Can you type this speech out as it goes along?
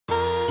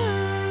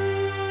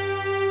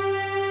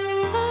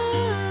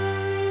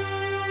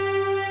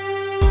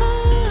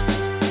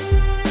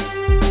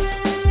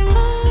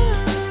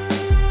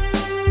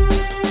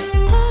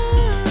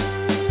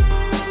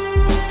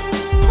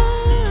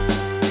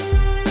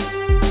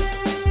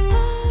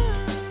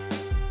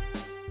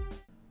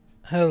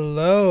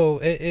Hello,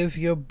 it is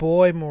your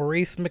boy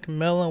Maurice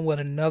McMillan with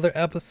another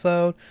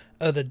episode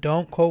of the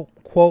Don't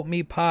Quote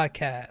Me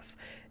podcast.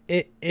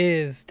 It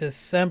is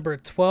December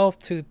 12th,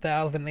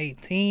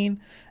 2018,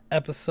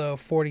 episode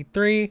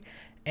 43,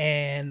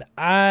 and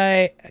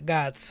I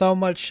got so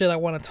much shit I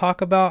want to talk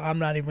about, I'm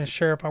not even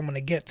sure if I'm going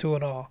to get to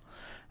it all.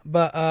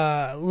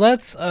 But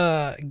let's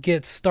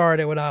get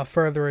started without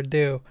further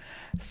ado.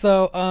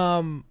 So,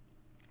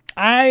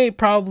 I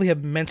probably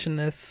have mentioned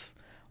this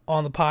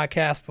on the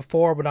podcast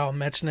before, but I'll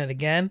mention it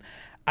again.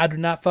 I do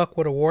not fuck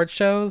with award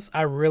shows.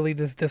 I really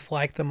just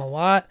dislike them a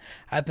lot.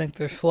 I think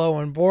they're slow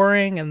and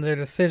boring, and their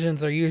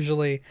decisions are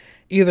usually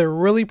either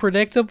really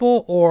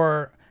predictable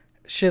or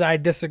shit I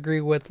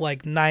disagree with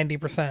like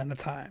 90% of the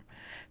time.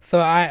 So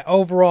I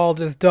overall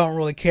just don't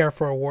really care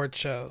for award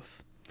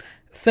shows.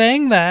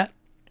 Saying that,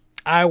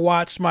 I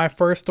watched my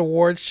first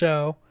award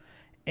show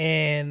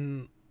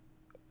in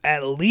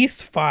at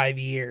least 5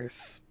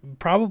 years,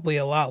 probably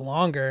a lot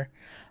longer,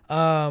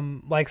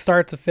 like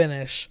start to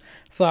finish.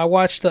 So I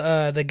watched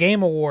the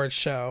Game Awards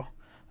show.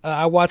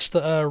 I watched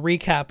the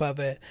recap of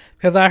it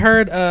because I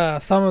heard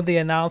some of the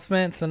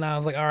announcements, and I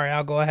was like, all right,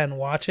 I'll go ahead and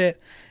watch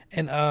it.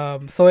 And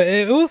so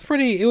it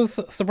was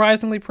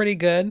surprisingly pretty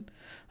good.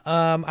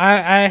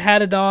 I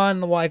had it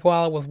on like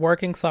while I was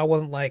working, so I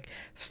wasn't like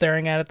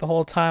staring at it the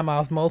whole time. I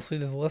was mostly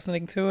just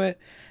listening to it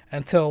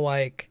until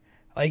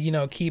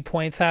key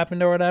points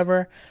happened or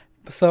whatever.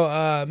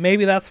 So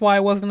maybe that's why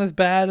it wasn't as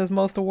bad as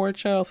most award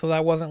shows. So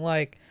I wasn't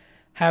like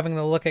having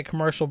to look at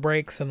commercial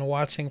breaks and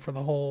watching for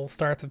the whole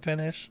start to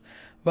finish.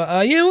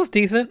 But yeah, it was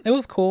decent. It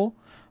was cool.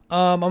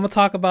 I'm gonna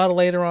talk about it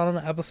later on in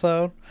the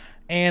episode.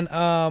 And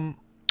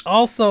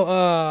also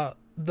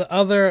the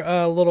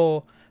other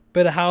little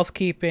bit of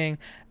housekeeping.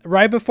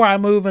 Right before I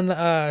move in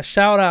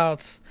shout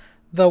outs,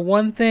 the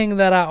one thing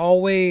that I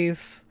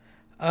always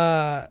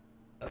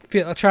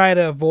try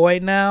to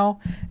avoid now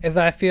is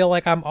I feel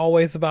like I'm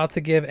always about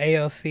to give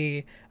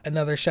AOC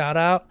another shout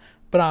out,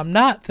 but I'm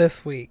not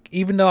this week,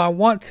 even though I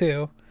want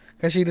to,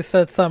 because she just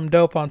said something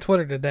dope on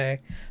Twitter today,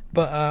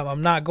 but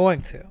I'm not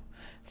going to.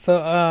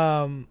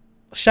 So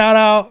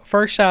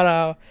first shout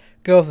out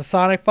goes to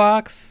Sonic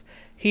Fox.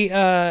 He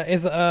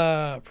is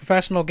a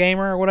professional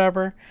gamer or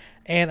whatever,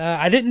 and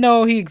I didn't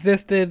know he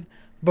existed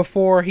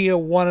before he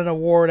won an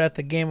award at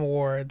the Game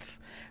Awards.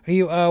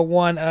 He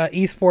won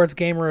Esports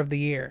Gamer of the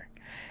Year.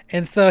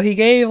 And so he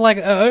gave it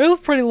was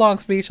a pretty long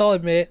speech, I'll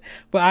admit,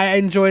 but I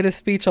enjoyed his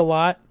speech a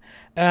lot.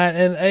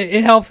 And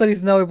it helps that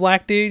he's another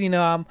black dude.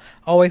 I'm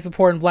always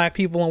supporting black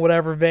people in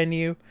whatever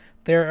venue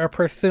they're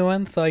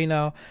pursuing.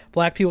 So,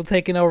 black people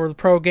taking over the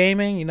pro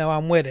gaming,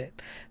 I'm with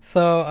it.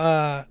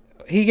 So,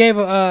 he gave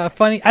a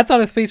funny, I thought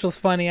his speech was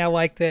funny. I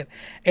liked it.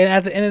 And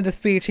at the end of the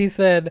speech, he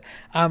said,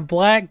 I'm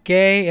black,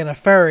 gay, and a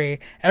furry.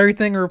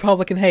 Everything a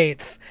Republican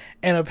hates.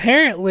 And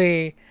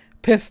apparently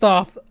pissed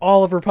off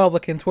all of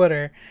Republican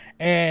Twitter.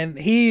 And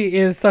he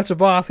is such a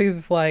boss. He's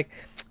just like,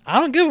 I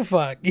don't give a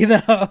fuck,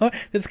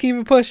 just keep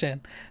it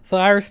pushing. So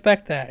I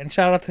respect that, and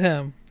shout out to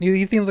him.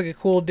 He seems like a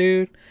cool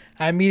dude.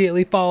 I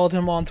immediately followed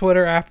him on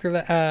Twitter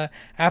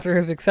after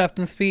his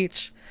acceptance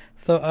speech.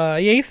 So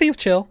yeah, he seems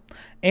chill.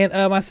 And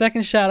my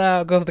second shout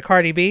out goes to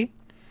Cardi B.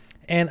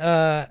 And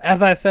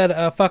as I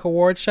said, fuck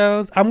award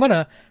shows. I'm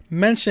gonna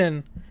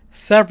mention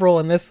several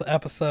in this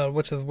episode,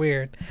 which is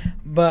weird,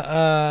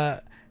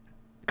 but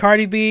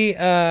Cardi B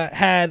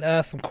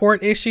had some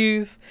court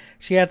issues.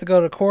 She had to go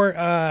to court,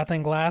 I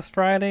think last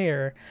Friday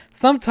or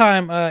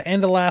sometime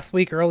end of last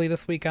week, early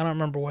this week. I don't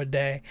remember what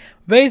day.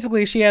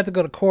 Basically, she had to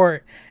go to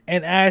court,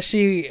 and as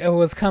she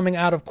was coming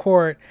out of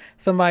court,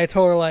 somebody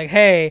told her like,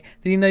 "Hey,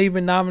 did you know you've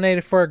been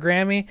nominated for a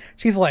Grammy?"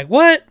 She's like,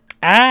 "What?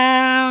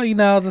 Ow!"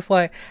 Just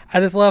like,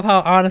 I just love how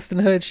honest and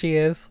hood she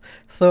is.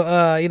 So,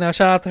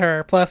 shout out to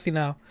her. Plus,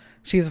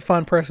 she's a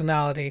fun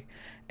personality.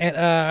 And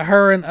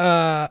her and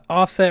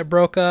Offset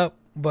broke up.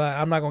 But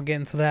I'm not going to get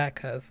into that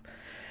because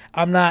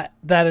I'm not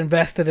that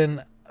invested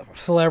in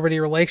celebrity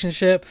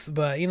relationships.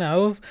 But, it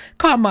was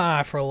caught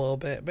my eye for a little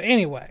bit. But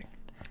anyway,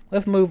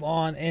 let's move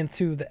on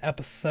into the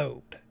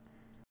episode.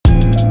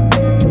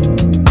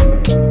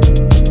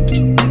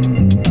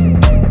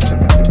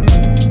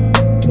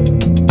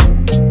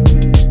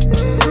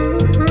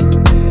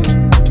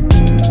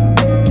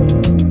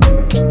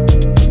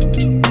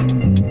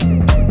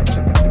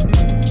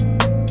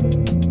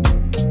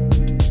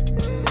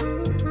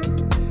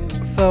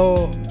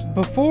 So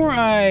before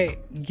I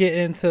get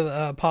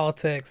into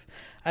politics,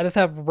 I just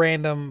have a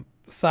random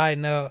side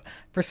note.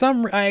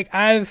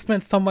 I've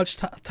spent so much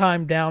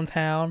time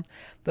downtown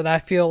that I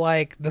feel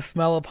like the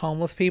smell of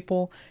homeless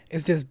people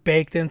is just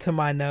baked into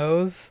my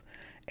nose.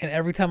 And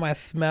every time I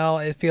smell,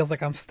 it feels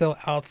like I'm still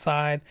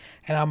outside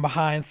and I'm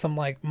behind some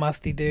like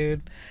musty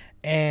dude.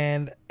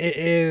 And it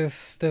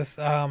is this,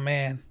 oh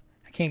man,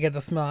 I can't get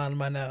the smell out of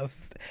my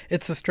nose.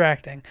 It's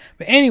distracting.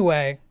 But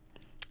anyway,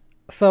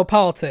 so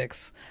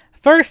politics.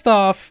 First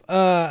off,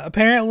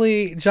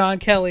 apparently John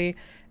Kelly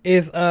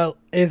is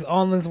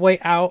on his way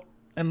out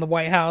in the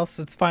White House.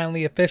 It's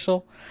finally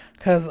official.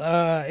 because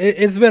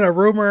it's been a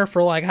rumor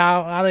for like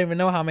how I don't even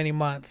know how many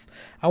months.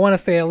 I want to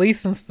say at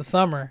least since the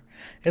summer.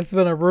 It's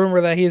been a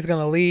rumor that he's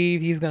gonna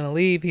leave. He's gonna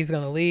leave. He's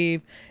gonna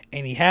leave,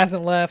 and he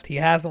hasn't left. He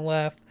hasn't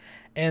left,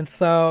 and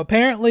so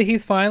apparently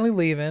he's finally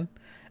leaving.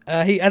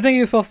 I think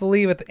he was supposed to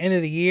leave at the end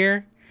of the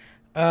year,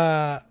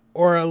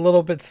 or a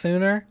little bit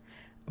sooner.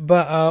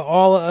 But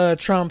all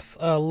Trump's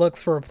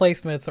looks for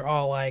replacements are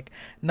all like,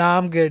 nah,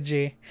 I'm good,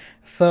 G.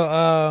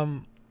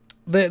 So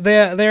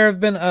there have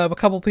been a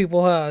couple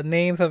people,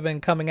 names have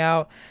been coming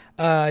out.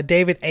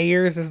 David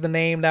Ayers is the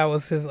name that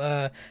was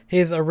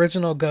his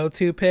original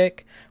go-to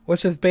pick,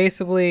 which is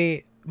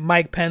basically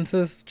Mike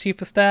Pence's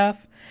chief of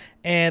staff.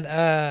 And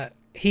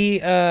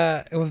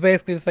it was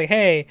basically just like,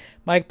 hey,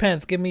 Mike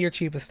Pence, give me your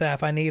chief of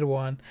staff. I need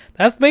one.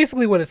 That's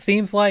basically what it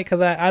seems like,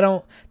 because I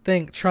don't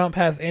think Trump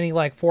has any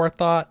like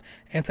forethought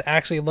into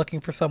actually looking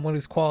for someone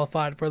who's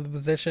qualified for the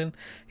position.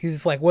 He's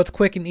just like, what's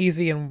quick and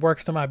easy and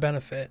works to my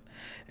benefit.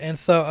 And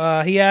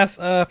so he asked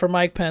for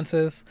Mike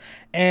Pence's,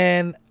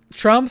 and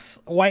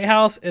Trump's White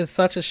House is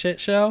such a shit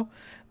show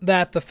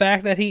that the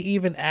fact that he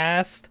even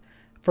asked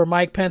for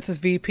Mike Pence's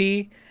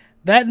VP,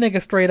 that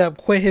nigga straight up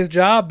quit his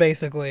job,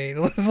 basically.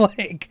 It's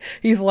like,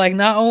 he's like,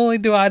 not only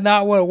do I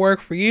not want to work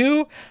for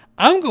you,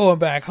 I'm going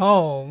back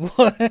home.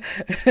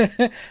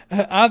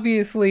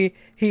 Obviously,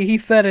 he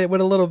said it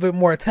with a little bit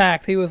more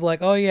tact. He was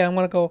like, oh yeah, I'm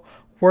going to go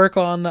work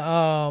on,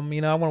 I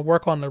want to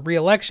work on the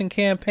re-election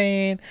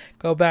campaign,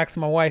 go back to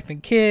my wife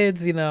and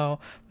kids,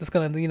 just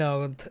going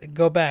to,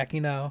 go back,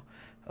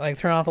 like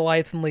turn off the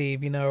lights and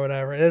leave, or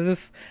whatever.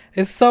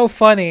 It's so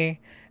funny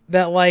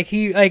that like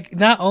he like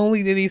not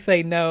only did he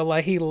say no,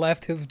 like he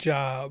left his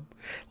job.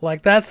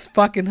 Like that's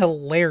fucking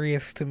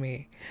hilarious to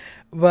me.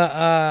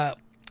 But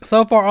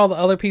so far all the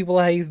other people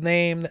that he's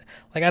named,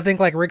 like I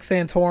think like Rick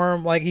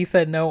Santorum, like he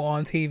said no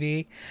on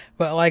TV.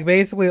 But like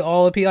basically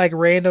all the people, like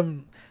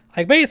random,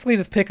 like basically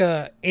just pick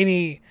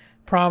any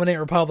prominent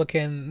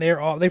Republican,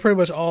 they pretty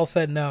much all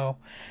said no.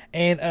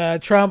 And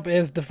Trump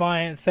is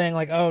defiant, saying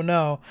like, oh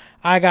no,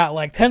 I got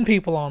like 10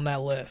 people on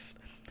that list.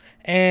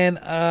 And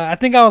I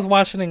think I was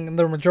watching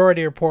the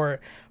Majority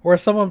Report where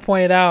someone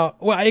pointed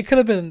out, well, it could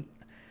have been,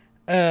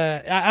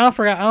 I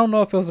don't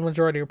know if it was the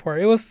Majority Report.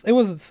 It was, I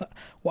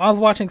was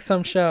watching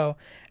some show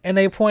and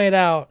they pointed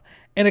out,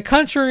 in a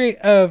country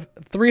of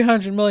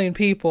 300 million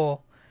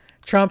people,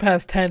 Trump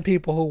has 10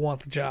 people who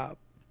want the job.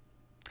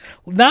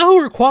 Not who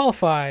are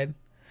qualified.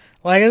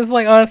 Like, it's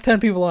like, oh, that's 10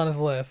 people on his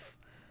list.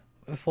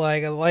 It's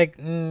like,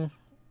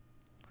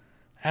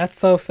 that's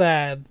so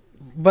sad.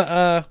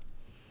 But,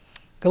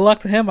 good luck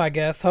to him, I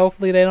guess.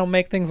 Hopefully they don't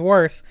make things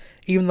worse,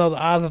 even though the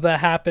odds of that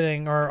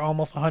happening are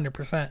almost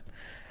 100%.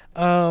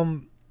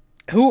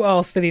 Who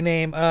else did he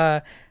name?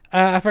 I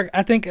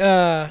think,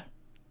 I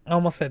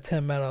almost said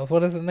Tim Meadows.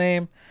 What is his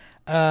name?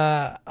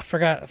 I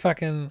forgot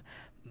fucking,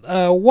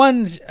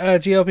 one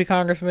GOP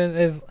congressman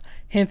is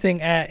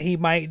hinting at he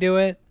might do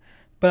it,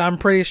 but I'm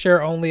pretty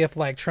sure only if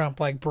like Trump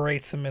like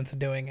berates him into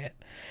doing it.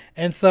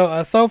 And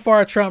so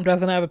far Trump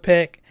doesn't have a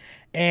pick.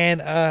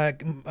 And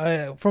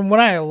from what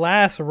I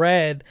last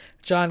read,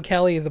 John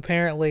Kelly is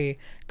apparently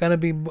going to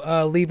be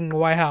leaving the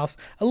White House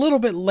a little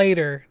bit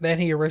later than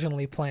he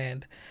originally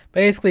planned.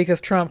 Basically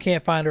because Trump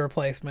can't find a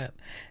replacement.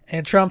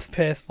 And Trump's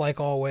pissed like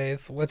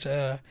always, which,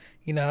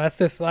 that's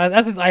just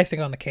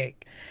icing on the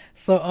cake.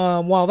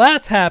 So while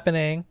that's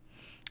happening,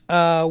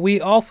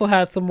 we also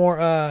had some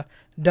more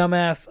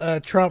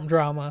dumbass Trump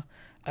drama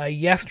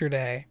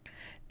yesterday.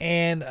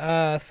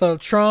 And so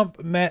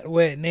Trump met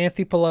with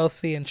Nancy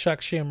Pelosi and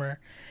Chuck Schumer.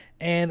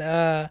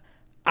 And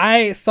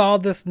I saw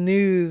this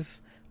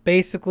news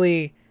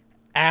basically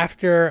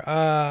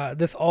after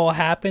this all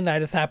happened. I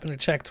just happened to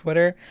check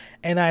Twitter.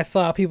 And I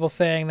saw people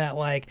saying that,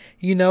 like,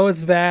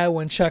 it's bad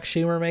when Chuck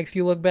Schumer makes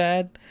you look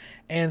bad.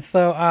 And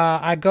so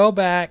I go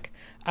back.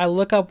 I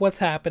look up what's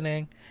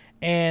happening.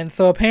 And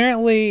so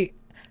apparently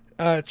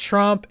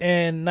Trump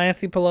and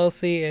Nancy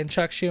Pelosi and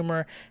Chuck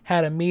Schumer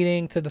had a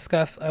meeting to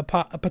discuss a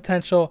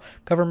potential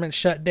government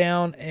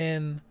shutdown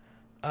in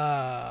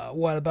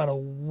about a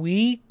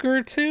week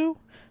or two?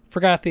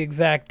 Forgot the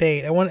exact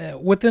date.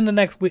 Within the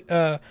next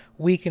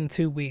week and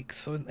 2 weeks,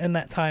 so in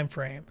that time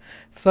frame.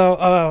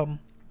 So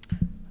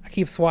I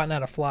keep swatting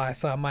at a fly,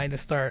 so I might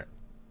just start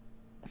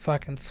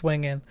fucking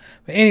swinging.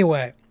 But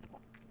anyway,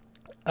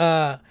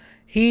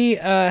 he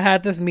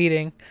had this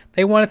meeting.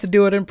 They wanted to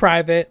do it in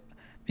private,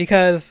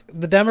 because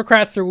the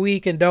Democrats are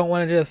weak and don't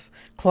want to just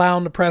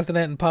clown the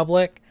president in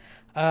public.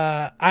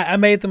 I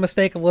made the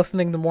mistake of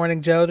listening to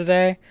Morning Joe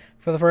today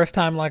for the first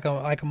time like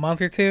a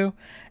month or two,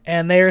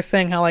 and they were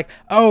saying how like,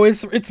 oh,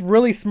 it's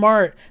really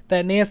smart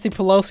that Nancy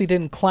Pelosi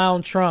didn't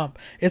clown Trump.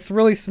 It's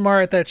really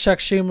smart that Chuck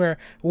Schumer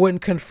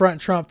wouldn't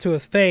confront Trump to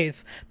his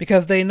face,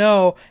 because they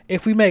know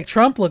if we make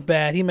Trump look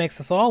bad, he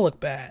makes us all look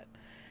bad.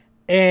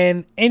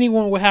 And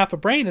anyone with half a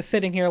brain is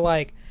sitting here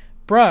like,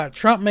 bruh,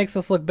 Trump makes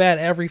us look bad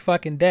every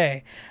fucking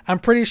day. I'm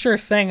pretty sure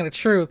saying the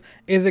truth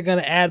isn't going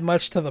to add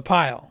much to the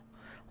pile.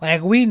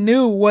 Like, we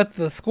knew what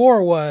the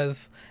score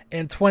was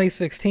in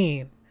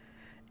 2016.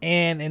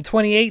 And in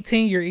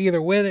 2018, you're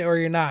either with it or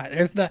you're not.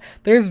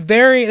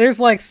 There's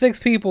like 6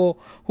 people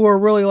who are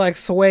really like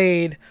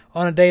swayed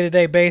on a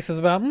day-to-day basis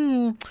about,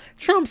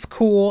 Trump's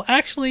cool.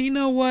 Actually, you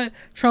know what?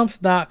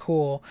 Trump's not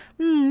cool.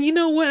 You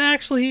know what?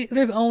 Actually,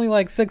 there's only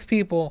like 6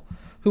 people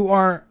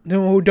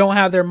who don't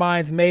have their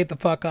minds made the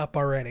fuck up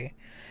already.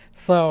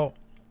 So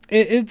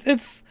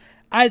it's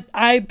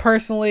I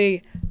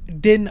personally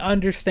didn't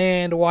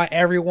understand why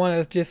everyone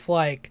is just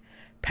like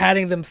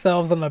patting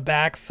themselves on the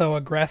back so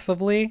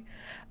aggressively.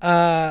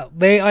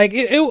 They like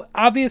it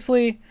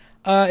obviously.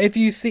 If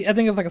you see, I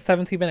think it's like a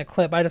 17-minute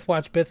clip. I just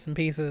watched bits and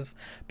pieces,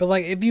 but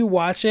like if you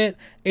watch it,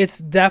 it's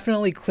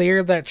definitely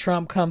clear that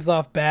Trump comes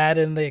off bad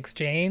in the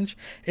exchange.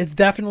 It's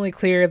definitely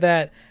clear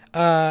that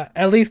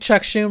at least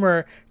Chuck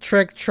Schumer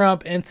tricked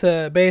Trump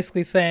into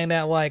basically saying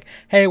that like,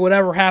 hey,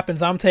 whatever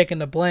happens, I'm taking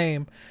the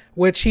blame,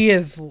 which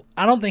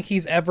I don't think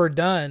he's ever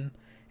done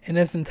in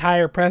his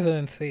entire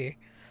presidency,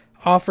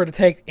 offer to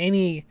take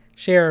any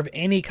share of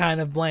any kind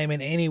of blame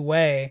in any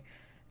way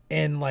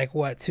in like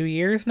what, 2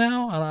 years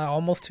now,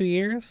 almost 2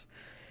 years.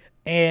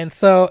 And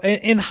so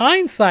in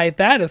hindsight,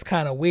 that is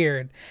kind of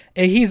weird,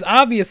 and he's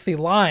obviously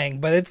lying,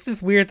 but it's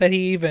just weird that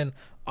he even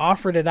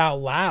offered it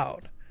out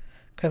loud,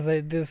 because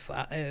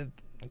it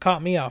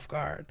caught me off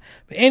guard.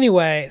 But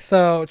anyway,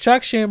 so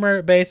Chuck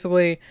Schumer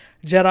basically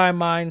Jedi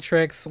mind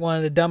tricks one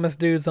of the dumbest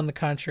dudes in the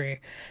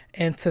country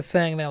into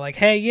saying that like,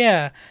 hey,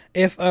 yeah,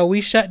 if we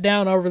shut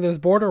down over this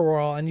border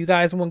wall and you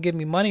guys won't give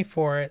me money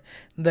for it,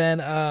 then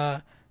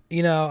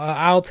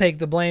I'll take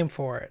the blame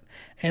for it.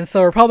 And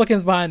so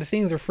Republicans behind the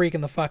scenes are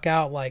freaking the fuck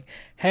out like,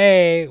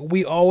 hey,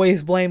 we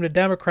always blame the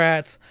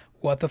Democrats.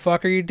 What the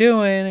fuck are you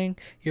doing?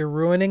 You're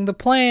ruining the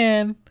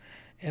plan.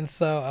 And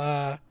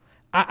so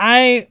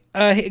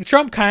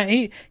Trump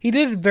he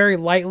did it very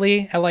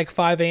lightly at like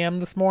 5 a.m.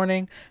 this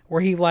morning,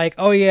 where he like,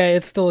 oh yeah,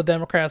 it's still the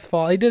Democrats'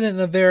 fault. He did it in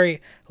a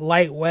very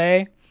light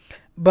way.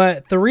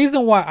 But the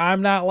reason why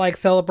I'm not like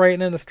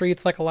celebrating in the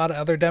streets like a lot of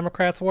other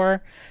Democrats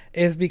were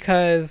is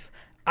because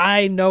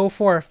I know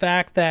for a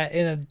fact that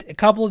in a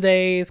couple of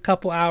days,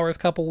 couple hours,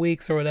 couple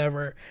weeks or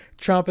whatever,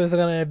 Trump is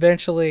going to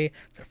eventually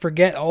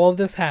forget all of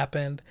this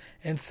happened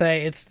and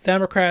say it's the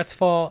Democrats'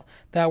 fault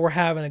that we're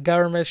having a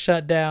government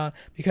shutdown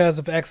because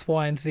of X,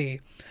 Y, and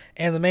Z.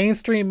 And the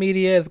mainstream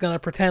media is going to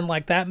pretend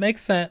like that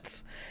makes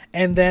sense.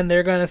 And then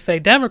they're going to say,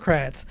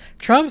 Democrats,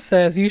 Trump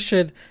says you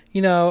should,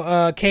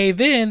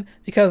 cave in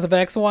because of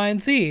X, Y,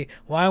 and Z.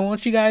 Why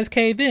won't you guys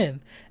cave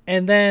in?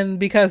 And then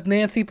because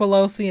Nancy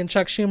Pelosi and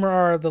Chuck Schumer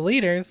are the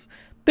leaders,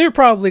 they're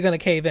probably going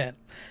to cave in.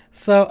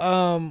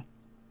 So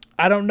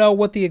I don't know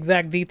what the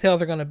exact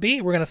details are going to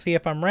be. We're going to see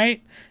if I'm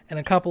right in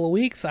a couple of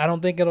weeks. I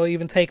don't think it'll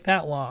even take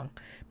that long.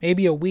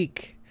 Maybe a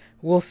week.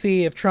 We'll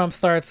see if Trump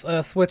starts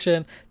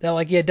switching that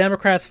like, yeah,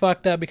 Democrats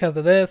fucked up because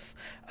of this.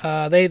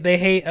 They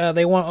hate,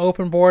 they want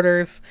open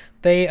borders.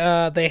 They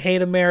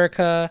hate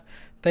America.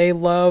 They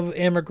love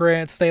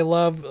immigrants. They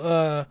love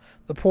the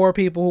poor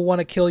people who want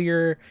to kill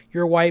your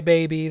white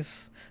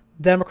babies.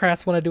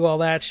 Democrats want to do all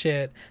that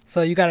shit.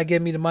 So you got to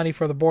give me the money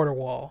for the border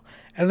wall.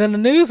 And then the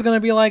news is going to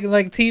be like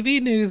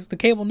TV news, the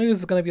cable news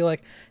is going to be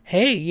like,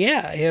 hey,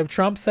 yeah,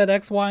 Trump said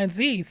X, Y, and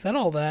Z, he said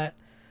all that.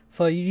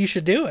 So you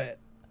should do it.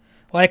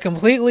 Like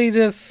completely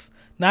just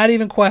not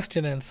even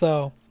questioning.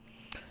 So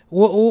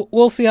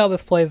we'll see how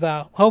this plays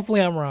out.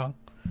 Hopefully I'm wrong.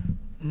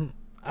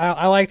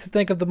 I like to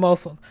think of the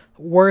most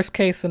worst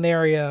case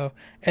scenario,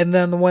 and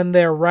then when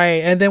they're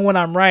right, and then when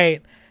I'm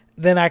right,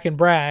 then I can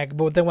brag.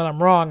 But then when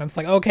I'm wrong, I'm just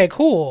like, okay,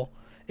 cool.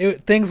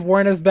 Things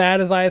weren't as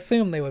bad as I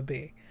assumed they would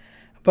be.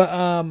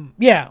 But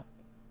yeah,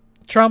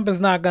 Trump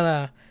is not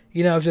gonna,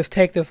 just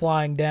take this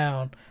lying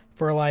down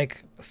for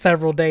like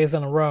several days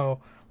in a row,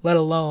 let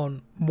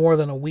alone more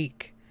than a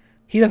week.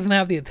 He doesn't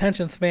have the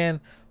attention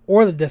span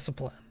or the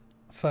discipline.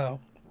 So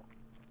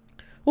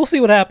we'll see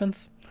what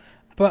happens.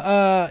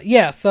 But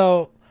yeah,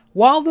 so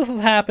while this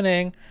is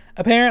happening,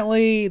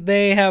 apparently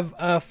they have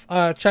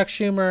Chuck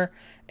Schumer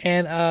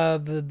and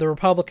the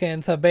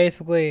Republicans have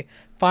basically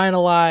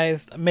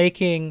finalized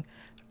making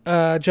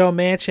Joe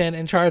Manchin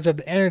in charge of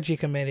the Energy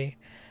Committee.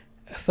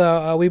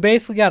 So we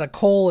basically got a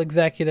coal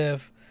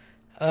executive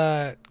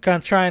kind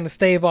of trying to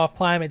stave off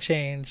climate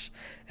change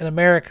in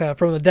America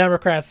from the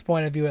Democrats'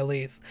 point of view, at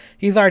least.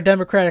 He's our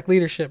Democratic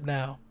leadership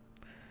now.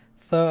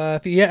 So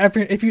if you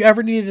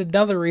ever needed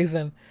another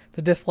reason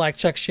to dislike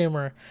Chuck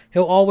Schumer,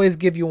 he'll always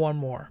give you one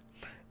more.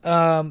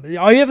 All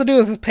you have to do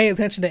is just pay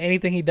attention to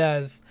anything he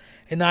does,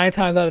 and 9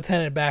 times out of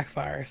 10 it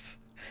backfires.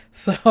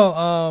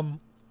 So,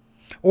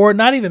 or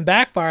not even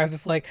backfires,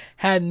 it's like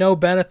had no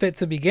benefit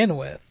to begin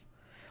with.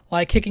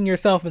 Like kicking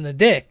yourself in the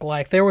dick.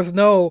 Like there was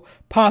no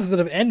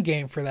positive end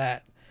game for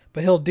that.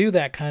 But he'll do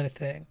that kind of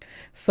thing.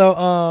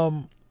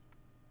 So,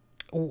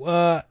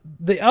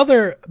 the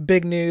other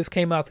big news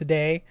came out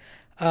today.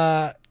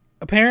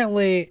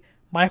 Apparently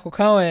Michael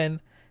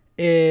Cohen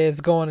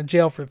is going to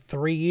jail for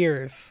 3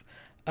 years,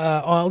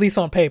 at least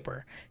on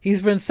paper.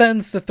 He's been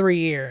sentenced to 3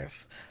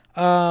 years.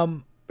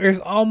 There's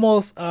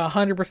almost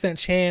 100%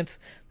 chance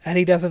that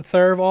he doesn't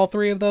serve all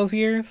 3 of those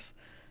years.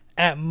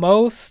 At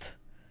most,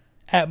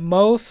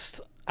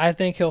 I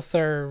think he'll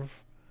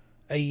serve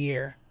a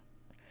year,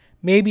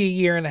 maybe a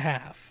year and a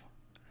half.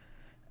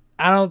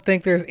 I don't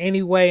think there's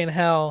any way in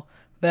hell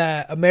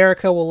that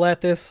America will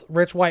let this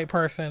rich white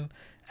person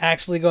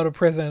actually go to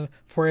prison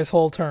for his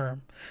whole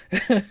term.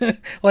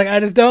 Like, I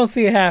just don't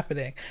see it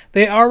happening.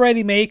 They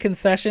already made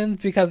concessions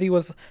because he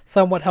was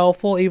somewhat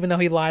helpful, even though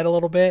he lied a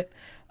little bit.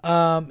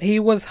 He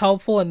was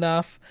helpful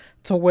enough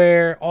to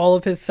where all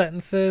of his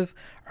sentences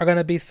are going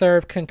to be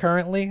served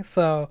concurrently.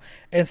 So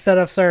instead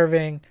of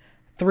serving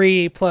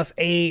 3 plus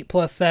 8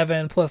 plus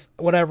 7 plus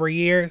whatever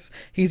years,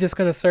 he's just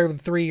going to serve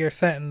the 3 year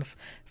sentence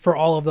for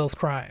all of those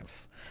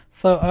crimes.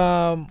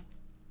 So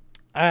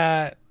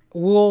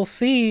we'll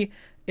see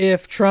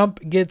if Trump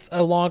gets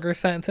a longer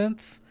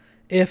sentence,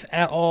 if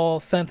at all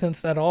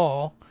sentenced at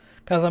all.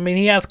 Because, I mean,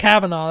 he has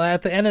Kavanaugh.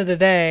 At the end of the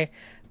day,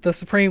 the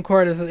Supreme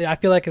Court is, I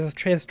feel like, is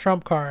his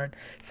trump card.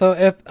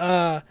 So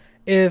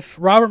if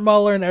Robert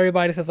Mueller and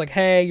everybody says, like,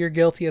 hey, you're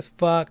guilty as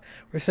fuck,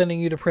 we're sending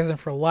you to prison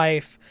for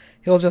life,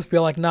 he'll just be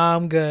like, nah,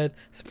 I'm good.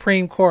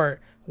 Supreme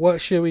Court,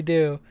 what should we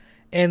do?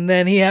 And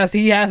then he has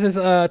his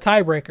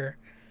tiebreaker.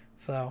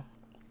 So,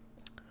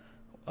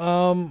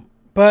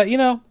 but, you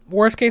know,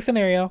 worst case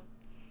scenario,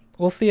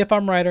 we'll see if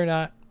I'm right or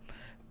not.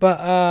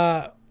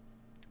 But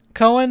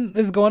Cohen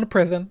is going to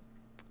prison,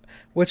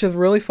 which is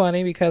really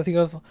funny because he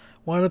goes,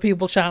 one of the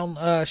people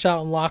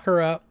shouting lock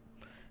her up.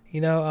 You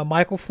know,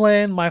 Michael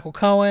Flynn, Michael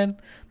Cohen,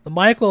 the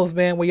Michaels,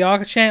 man, when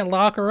y'all chant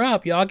lock her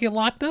up, y'all get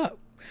locked up.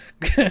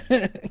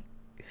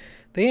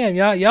 Damn,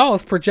 y'all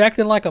was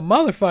projecting like a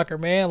motherfucker,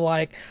 man.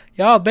 Like,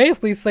 y'all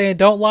basically saying,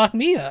 don't lock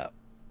me up.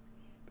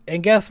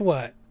 And guess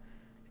what?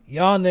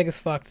 Y'all niggas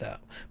fucked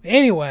up.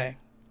 Anyway,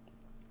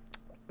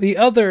 the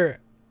other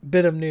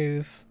bit of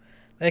news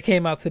that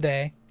came out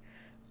today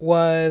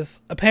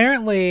was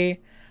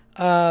apparently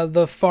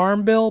the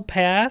Farm Bill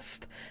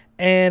passed.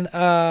 And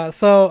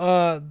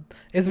so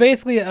it's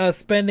basically a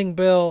spending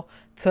bill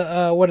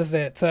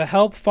to, to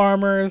help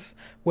farmers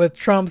with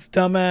Trump's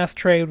dumbass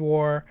trade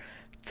war.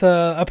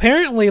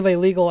 Apparently they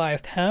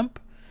legalized hemp,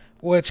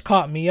 which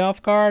caught me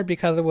off guard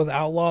because it was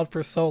outlawed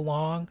for so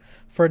long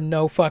for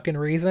no fucking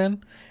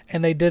reason.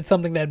 And they did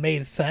something that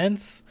made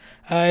sense.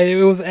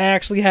 It was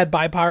actually had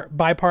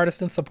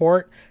bipartisan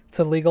support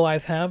to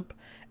legalize hemp.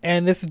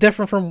 And this is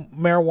different from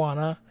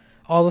marijuana.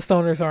 All the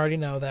stoners already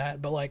know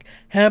that, but like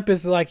hemp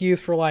is like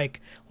used for like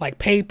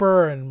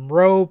paper and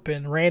rope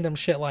and random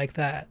shit like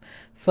that.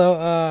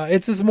 So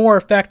it's just more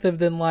effective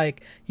than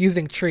like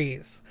using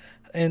trees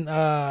and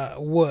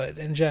wood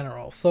in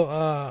general.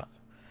 So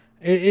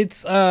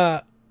it's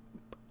a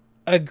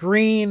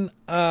green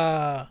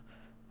part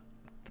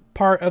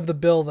of the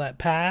bill that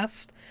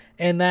passed,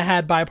 and that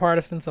had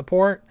bipartisan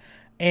support.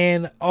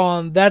 And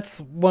that's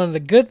one of the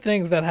good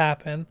things that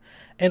happened.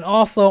 And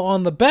also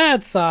on the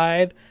bad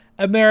side,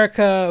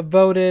 America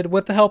voted,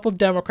 with the help of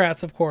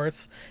Democrats, of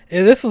course,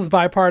 and this was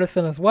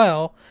bipartisan as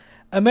well,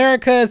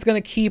 America is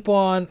going to keep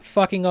on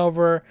fucking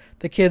over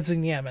the kids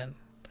in Yemen.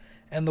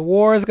 And the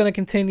war is going to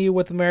continue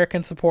with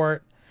American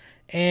support.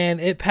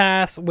 And it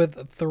passed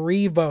with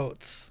 3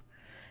 votes.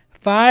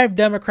 5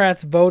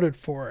 Democrats voted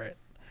for it.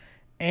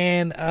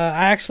 And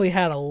I actually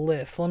had a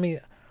list. Let me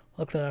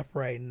look that up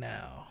right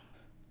now.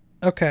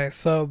 Okay,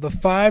 so the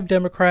 5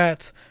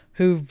 Democrats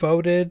who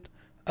voted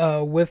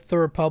with the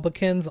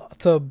Republicans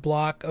to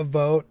block a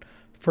vote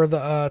for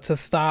the to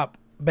stop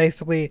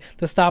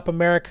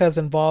America's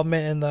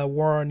involvement in the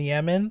war in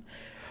Yemen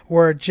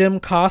were Jim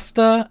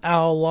Costa,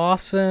 Al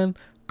Lawson,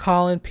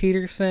 Colin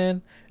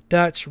Peterson,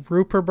 Dutch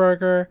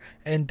Ruperberger,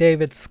 and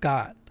David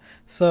Scott.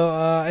 So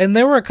and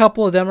there were a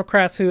couple of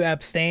Democrats who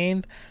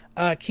abstained.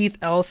 Keith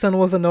Ellison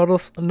was a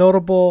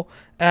notable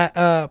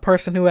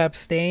person who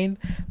abstained,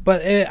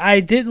 but I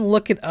didn't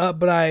look it up,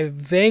 but I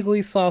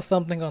vaguely saw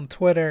something on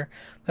Twitter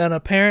that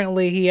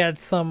apparently he had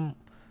some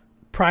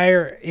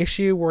prior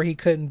issue where he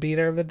couldn't be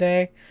there the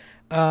day.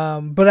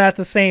 But at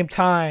the same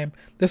time,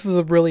 this is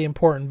a really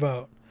important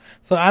vote.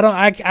 So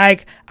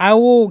I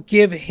will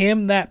give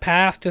him that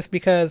pass just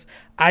because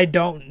I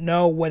don't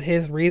know what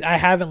his reason. I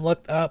haven't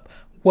looked up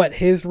what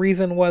his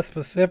reason was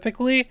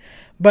specifically,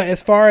 but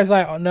as far as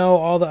I know,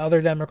 all the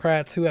other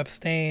Democrats who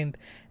abstained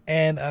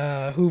and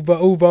who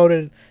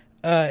voted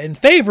in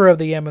favor of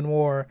the Yemen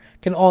war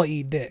can all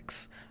eat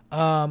dicks,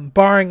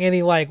 barring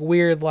any like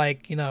weird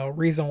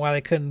reason why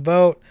they couldn't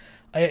vote.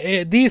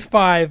 These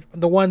 5,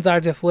 the ones I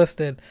just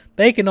listed,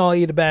 they can all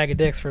eat a bag of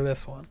dicks for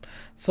this one.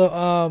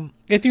 So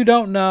if you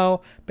don't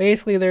know,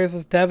 basically there's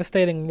this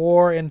devastating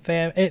war in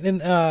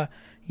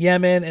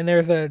Yemen, and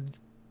there's a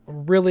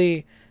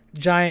really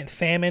giant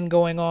famine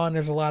going on.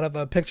 There's a lot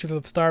of pictures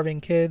of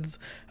starving kids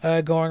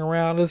going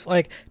around. It's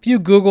like, if you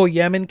Google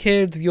Yemen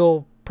kids,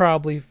 you'll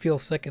probably feel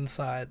sick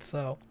inside.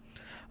 So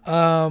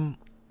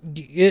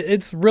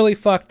it's really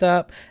fucked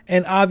up,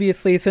 and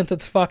obviously since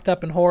it's fucked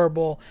up and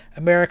horrible,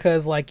 America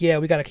is like, yeah,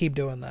 we got to keep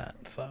doing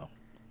that. So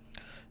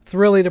it's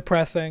really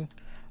depressing,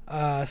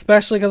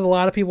 especially because a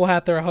lot of people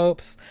had their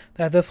hopes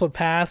that this would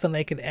pass and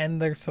they could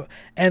end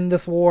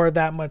this war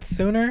that much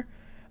sooner.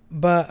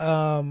 But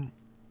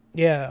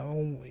yeah,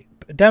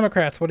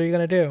 Democrats, what are you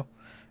gonna do?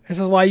 This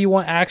is why you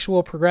want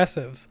actual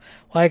progressives,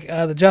 like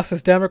the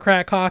Justice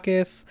Democrat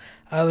Caucus,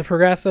 the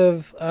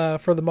progressives,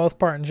 for the most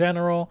part in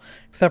general,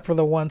 except for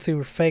the ones who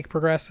are fake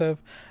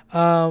progressive,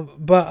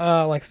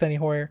 but like Steny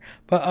Hoyer.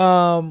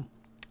 But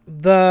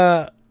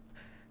the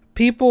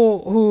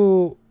people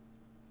who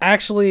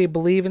actually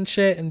believe in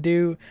shit and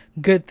do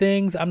good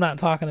things, I'm not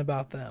talking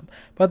about them.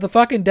 But the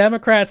fucking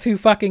Democrats who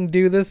fucking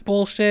do this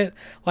bullshit,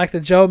 like the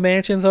Joe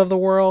Manchins of the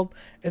world,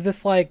 is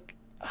just like,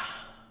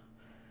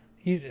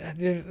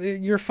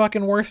 you're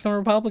fucking worse than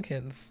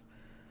Republicans.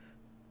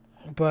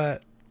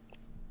 But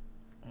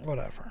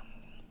whatever.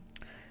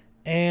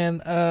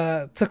 And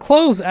to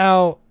close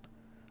out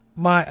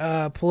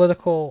my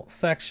political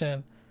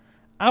section,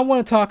 I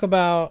want to talk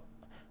about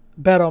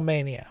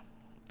Betomania.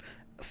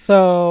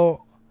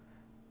 So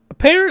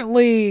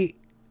apparently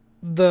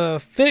the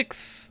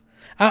fix,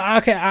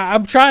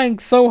 I'm trying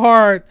so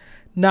hard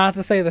not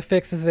to say the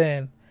fix is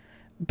in,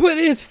 but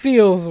it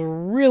feels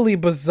really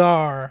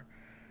bizarre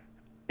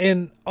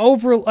and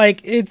over,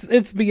 like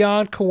it's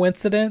beyond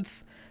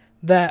coincidence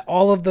that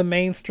all of the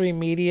mainstream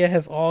media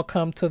has all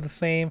come to the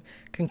same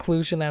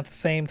conclusion at the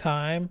same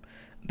time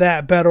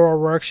that Beto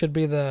O'Rourke should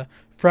be the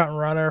front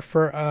runner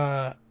for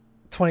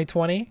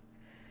 2020.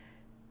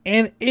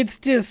 And it's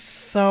just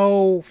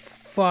so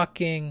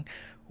fucking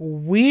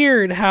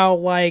weird how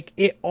like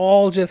it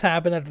all just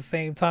happened at the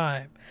same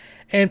time.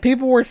 And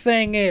people were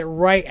saying it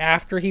right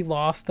after he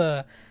lost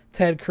to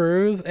Ted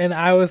Cruz, and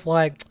I was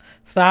like,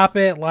 stop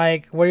it,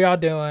 like, what are y'all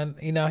doing?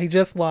 You know, he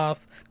just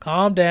lost.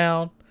 Calm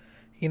down.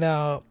 You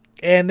know,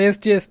 and this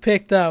just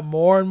picked up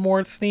more and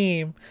more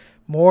steam.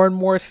 More and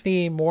more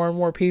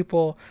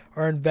people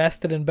are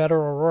invested in Beto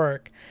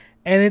O'Rourke.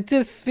 And it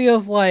just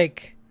feels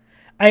like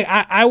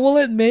I will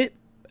admit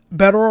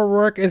Beto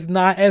O'Rourke is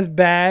not as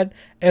bad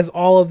as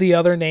all of the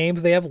other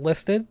names they have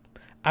listed.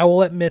 I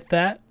will admit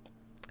that.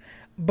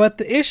 But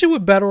the issue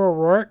with Beto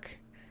O'Rourke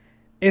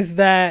is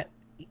that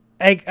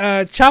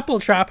Chapo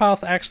Trap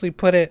House actually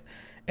put it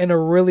in a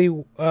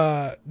really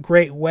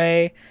great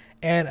way.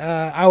 And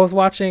I was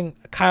watching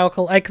Kyle,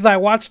 because I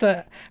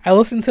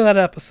listened to that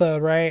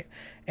episode, right?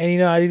 And, you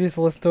know, I just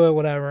listened to it,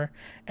 whatever.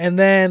 And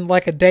then,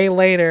 like, a day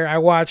later, I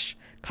watched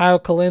Kyle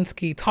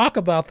Kalinske talk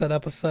about that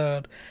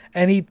episode.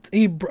 And he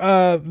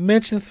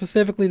mentioned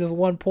specifically this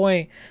one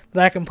point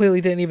that I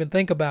completely didn't even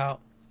think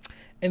about.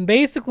 And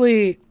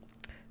basically,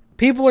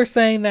 people are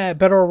saying that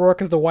Beto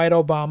O'Rourke is the white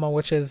Obama,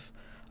 which is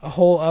a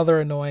whole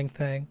other annoying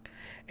thing.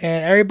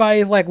 And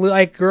everybody's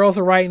like girls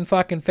are writing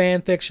fucking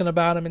fan fiction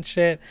about him and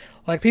shit.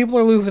 Like, people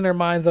are losing their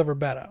minds over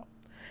Beto.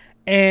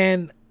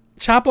 And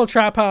Chapo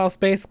Trap House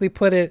basically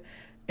put it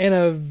in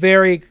a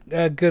very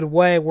good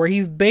way, where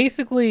he's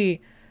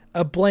basically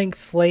a blank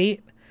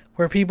slate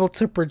where people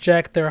to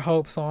project their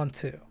hopes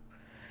onto.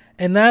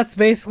 And that's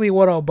basically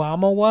what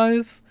Obama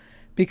was,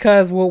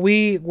 because what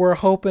we were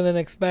hoping and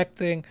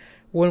expecting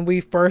when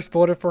we first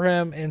voted for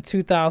him in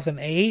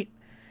 2008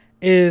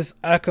 is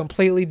a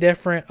completely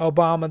different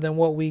Obama than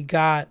what we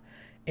got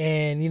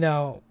in, you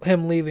know,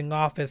 him leaving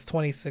office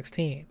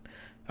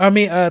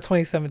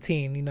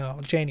 2017, you know,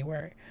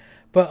 January.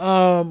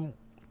 But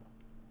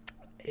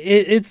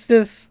it's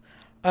this,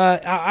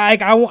 I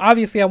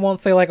obviously I won't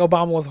say like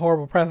Obama was a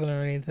horrible president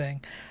or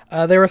anything.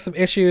 There were some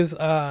issues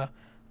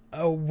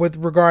with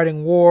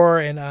regarding war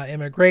and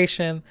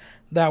immigration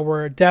that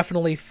were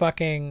definitely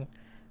fucking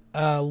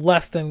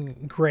less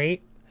than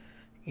great.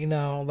 You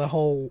know, the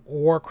whole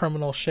war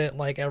criminal shit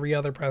like every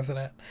other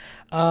president.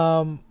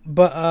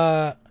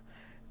 But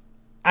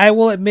I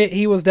will admit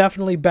he was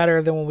definitely better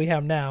than what we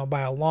have now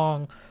by a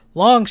long,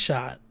 long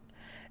shot.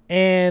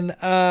 And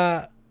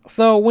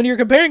so when you're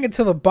comparing it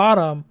to the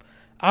bottom,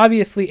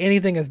 obviously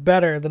anything is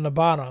better than the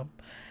bottom.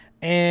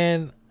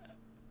 And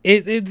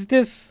it's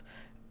just,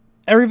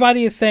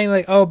 everybody is saying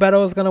like, oh,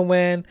 Beto is going to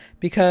win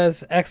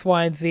because X,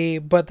 Y, and Z,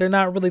 but they're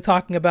not really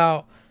talking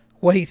about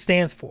what he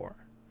stands for.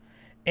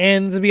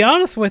 And to be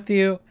honest with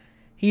you,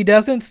 he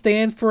doesn't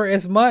stand for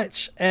as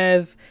much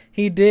as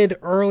he did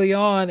early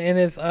on in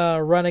his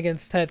run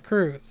against Ted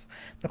Cruz.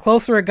 The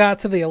closer it got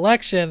to the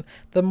election,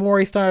 the more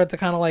he started to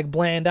kind of like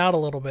bland out a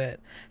little bit.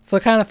 So I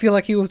kind of feel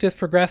like he was just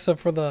progressive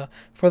for the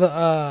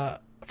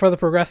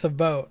progressive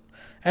vote.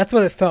 That's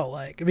what it felt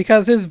like,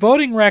 because his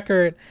voting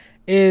record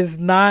is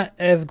not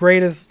as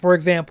great as, for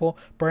example,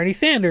 Bernie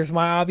Sanders,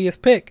 my obvious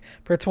pick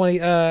for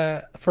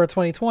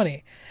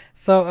 2020.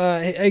 So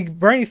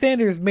Bernie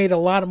Sanders made a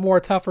lot more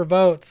tougher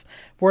votes,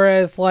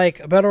 whereas like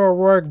Beto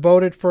O'Rourke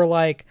voted for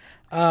like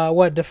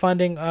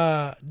defunding,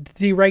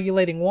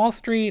 deregulating Wall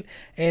Street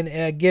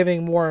and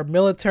giving more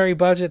military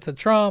budget to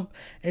Trump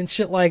and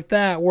shit like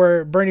that,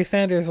 where Bernie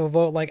Sanders will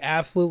vote like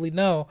absolutely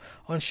no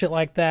on shit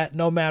like that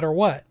no matter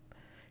what.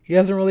 He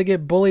doesn't really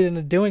get bullied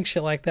into doing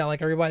shit like that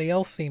like everybody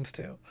else seems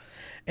to.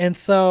 And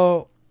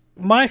so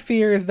my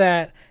fear is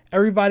that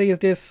everybody is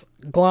just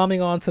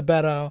glomming onto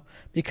Beto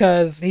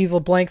because he's a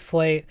blank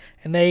slate,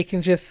 and they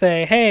can just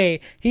say, hey,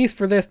 he's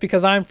for this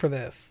because I'm for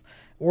this.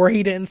 Or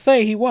he didn't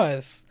say he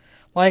was.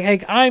 Like,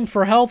 hey, I'm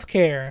for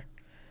healthcare.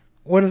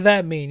 What does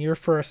that mean? You're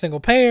for a single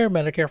payer,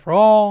 Medicare for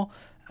all,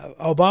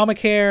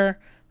 Obamacare.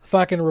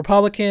 fucking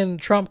Republican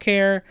Trump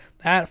care,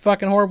 that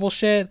fucking horrible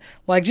shit.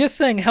 Like, just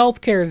saying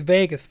healthcare is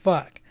vague as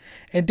fuck.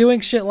 And doing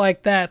shit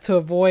like that to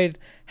avoid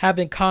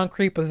having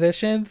concrete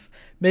positions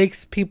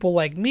makes people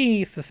like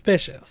me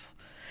suspicious.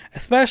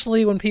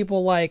 Especially when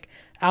people like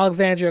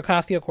Alexandria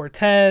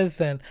Ocasio-Cortez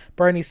and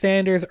Bernie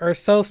Sanders are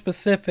so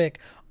specific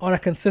on a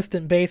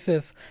consistent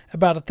basis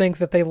about the things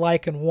that they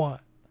like and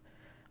want.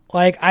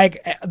 Like,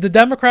 the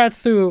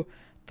Democrats who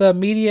the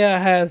media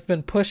has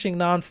been pushing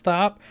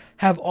nonstop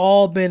have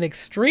all been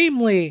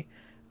extremely,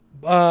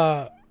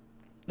 what's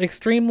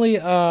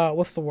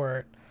the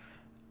word?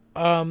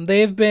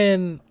 They've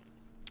been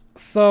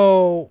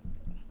so,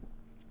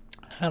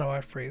 how do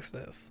I phrase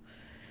this?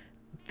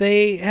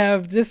 They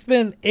have just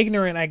been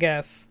ignorant, I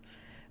guess,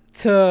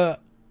 to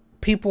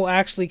people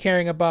actually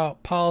caring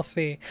about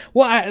policy.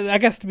 Well, I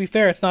guess to be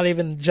fair, it's not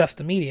even just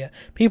the media.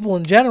 People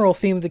in general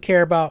seem to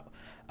care about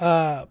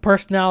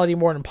personality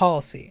more than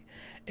policy.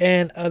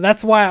 And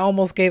that's why I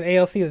almost gave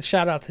AOC the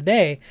shout out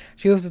today.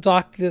 She was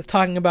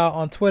talking about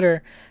on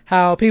Twitter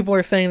how people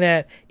are saying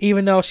that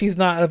even though she's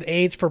not of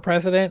age for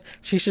president,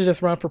 she should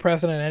just run for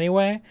president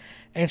anyway.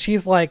 And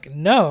she's like,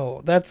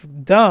 no, that's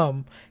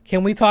dumb.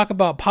 Can we talk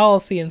about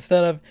policy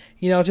instead of,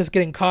 just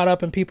getting caught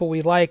up in people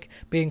we like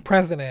being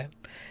president?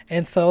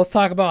 And so let's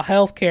talk about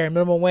healthcare and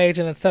minimum wage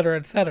and et cetera,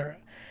 et cetera.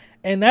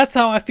 And that's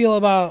how I feel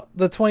about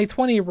the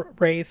 2020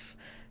 race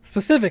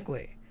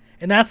specifically.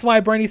 And that's why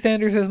Bernie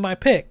Sanders is my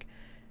pick.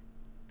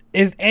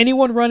 Is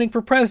anyone running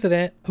for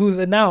president who's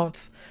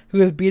announced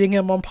who is beating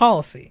him on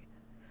policy?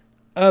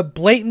 A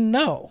blatant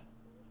no.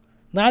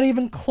 Not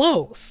even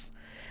close.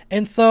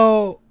 And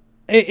so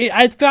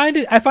I find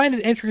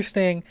it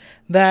interesting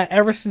that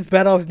ever since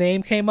Beto's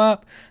name came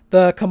up,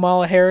 the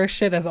Kamala Harris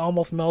shit has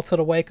almost melted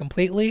away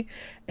completely.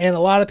 And a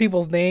lot of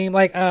people's name,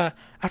 like, I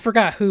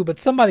forgot who, but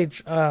somebody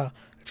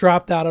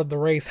dropped out of the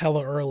race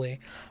hella early.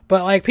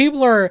 But, like,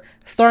 people are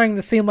starting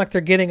to seem like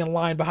they're getting in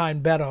line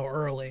behind Beto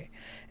early.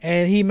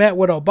 And he met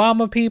with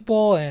Obama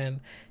people, and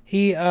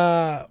he,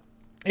 I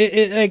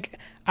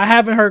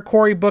haven't heard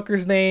Cory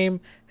Booker's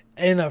name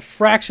in a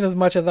fraction as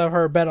much as I've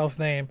heard Beto's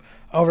name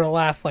over the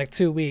last,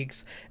 2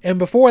 weeks. And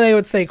before they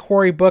would say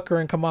Cory Booker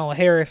and Kamala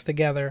Harris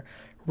together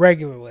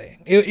regularly.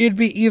 It'd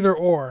be either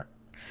or.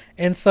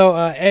 And so,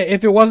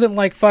 if it wasn't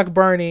like fuck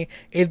Bernie,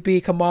 it'd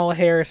be Kamala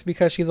Harris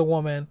because she's a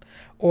woman,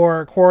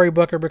 or Cory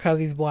Booker because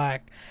he's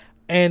black.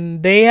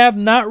 And they have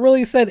not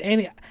really said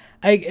any.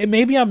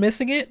 Maybe I'm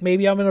missing it.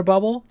 Maybe I'm in a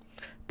bubble.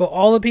 But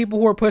all the people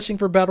who are pushing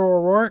for Beto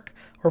O'Rourke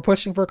or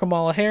pushing for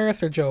Kamala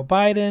Harris or Joe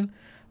Biden.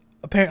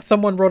 Apparently,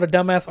 someone wrote a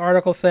dumbass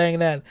article saying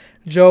that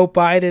Joe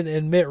Biden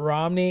and Mitt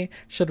Romney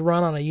should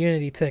run on a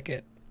unity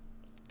ticket.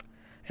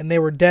 And they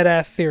were dead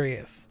ass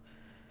serious.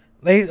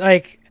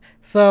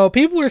 So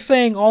people are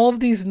saying all of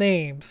these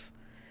names.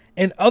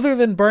 And other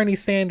than Bernie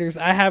Sanders,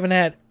 I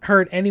haven't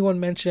heard anyone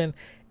mention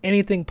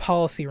anything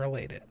policy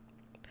related.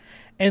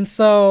 And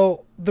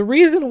so the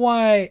reason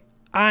why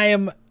I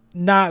am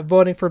not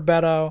voting for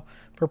Beto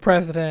for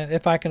president,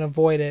 if I can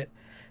avoid it,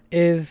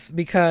 is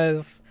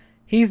because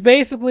he's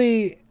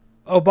basically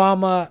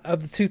Obama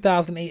of the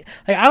 2008.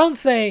 I don't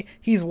say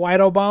he's white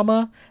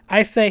Obama.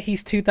 I say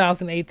he's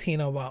 2018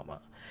 Obama.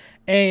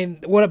 And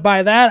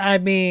by that I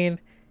mean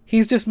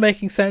he's just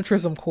making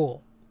centrism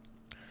cool.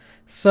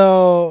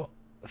 So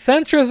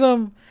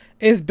centrism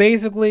is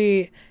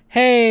basically,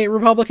 hey,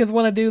 Republicans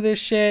want to do this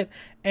shit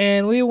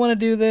and we want to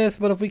do this,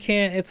 but if we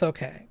can't, it's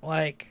okay.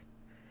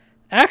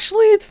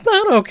 Actually, it's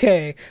not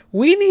okay.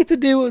 We need to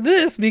do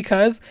this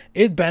because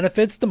it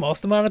benefits the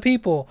most amount of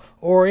people,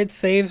 or it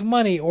saves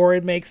money, or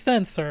it makes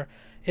sense, or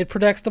it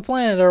protects the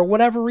planet, or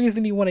whatever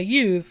reason you want to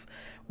use.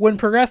 When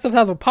progressives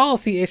have a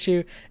policy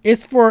issue,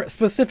 it's for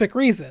specific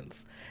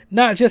reasons,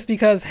 not just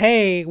because,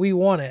 hey, we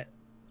want it.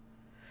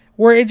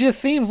 Where it just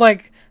seems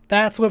like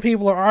that's what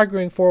people are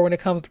arguing for when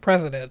it comes to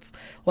presidents.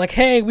 Like,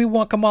 hey, we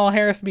want Kamala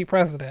Harris to be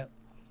president.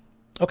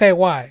 Okay,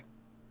 why?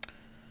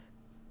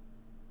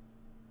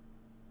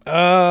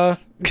 I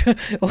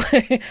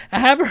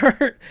haven't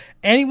heard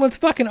anyone's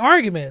fucking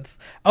arguments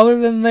other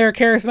than they're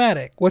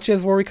charismatic, which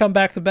is where we come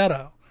back to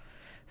Beto.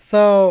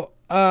 So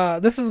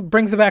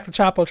brings it back to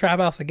Chapo Trap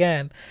House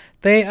again.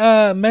 They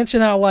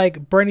mention how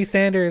Bernie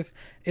Sanders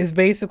is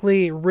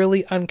basically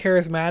really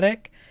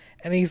uncharismatic,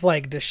 and he's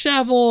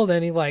disheveled,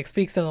 and he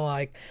speaks in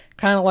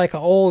kind of an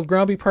old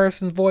grumpy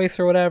person's voice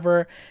or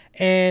whatever.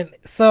 And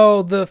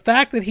so the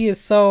fact that he is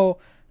so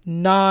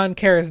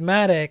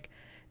non-charismatic,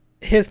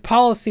 his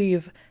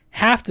policies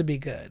have to be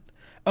good.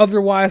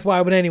 Otherwise, why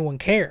would anyone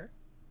care?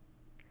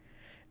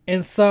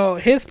 And so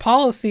his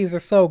policies are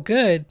so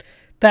good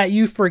that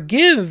you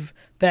forgive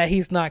that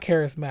he's not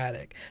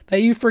charismatic,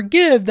 that you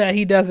forgive that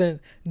he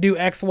doesn't do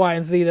X, Y,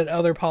 and Z that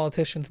other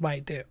politicians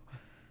might do.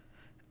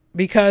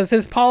 Because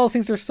his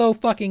policies are so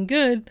fucking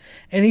good,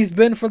 and he's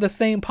been for the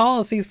same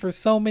policies for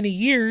so many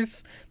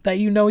years that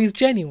he's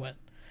genuine.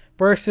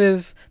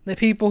 Versus the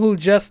people who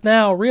just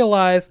now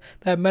realize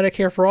that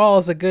Medicare for All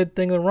is a good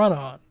thing to run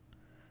on.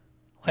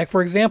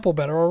 For example,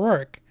 Beto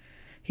O'Rourke.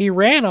 He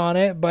ran on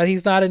it, but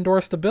he's not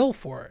endorsed a bill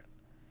for it.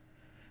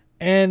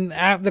 And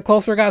the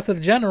closer it got to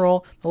the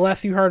general, the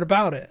less you heard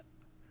about it.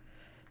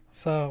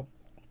 So,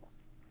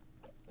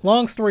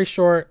 long story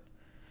short,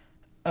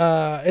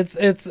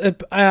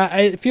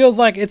 it feels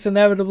like it's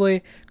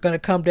inevitably going to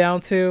come down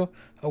to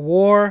a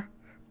war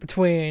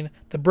between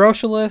the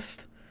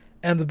Brocialists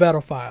and the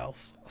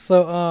Betophiles.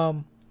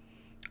 So,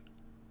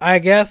 I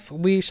guess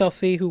we shall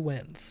see who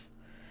wins.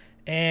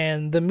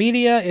 And the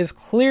media is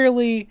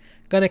clearly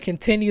going to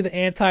continue the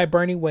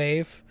anti-Bernie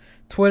wave.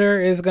 Twitter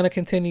is going to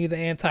continue the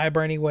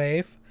anti-Bernie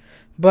wave.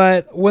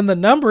 But when the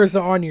numbers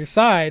are on your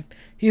side,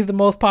 he's the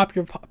most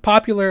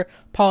popular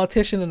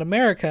politician in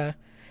America.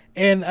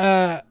 And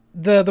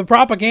the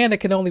propaganda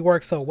can only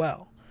work so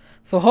well.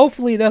 So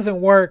hopefully it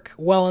doesn't work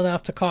well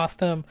enough to cost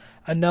him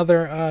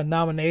another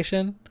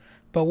nomination.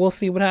 But we'll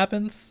see what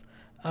happens.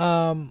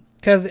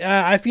 Because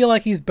I feel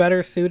like he's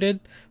better suited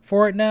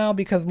for it now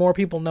because more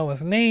people know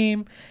his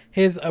name.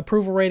 His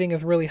approval rating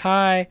is really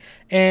high.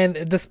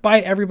 And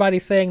despite everybody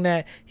saying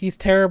that he's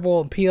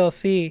terrible in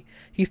PLC,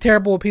 he's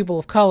terrible with people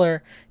of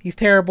color, he's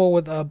terrible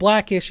with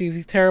black issues,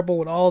 he's terrible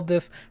with all of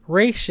this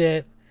race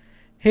shit,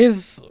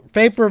 his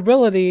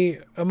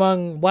favorability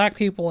among black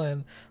people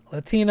and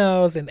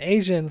Latinos and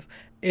Asians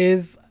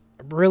is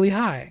really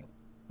high.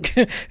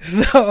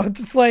 So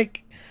it's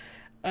like,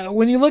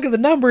 when you look at the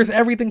numbers,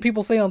 everything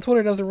people say on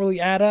Twitter doesn't really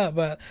add up,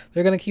 but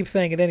they're going to keep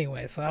saying it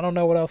anyway. So I don't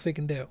know what else we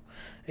can do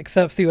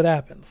except see what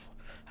happens.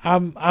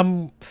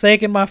 I'm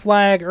staking my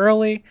flag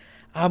early.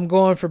 I'm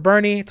going for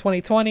Bernie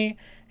 2020.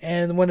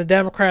 And when the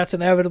Democrats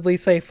inevitably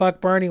say, fuck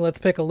Bernie, let's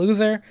pick a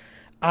loser,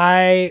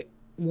 I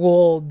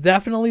will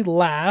definitely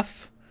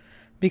laugh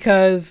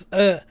because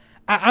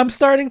I'm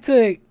starting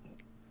to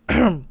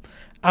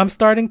I'm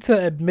starting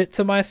to admit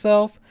to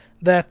myself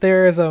that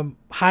there is a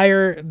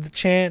higher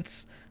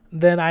chance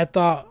than I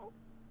thought,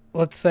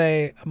 let's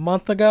say, a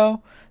month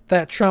ago,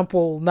 that Trump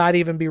will not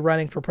even be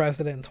running for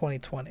president in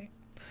 2020.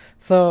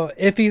 So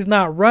if he's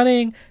not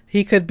running,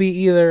 he could be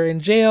either in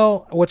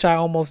jail, which I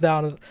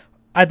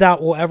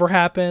doubt will ever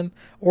happen,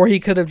 or he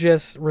could have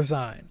just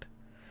resigned.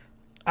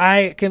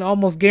 I can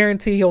almost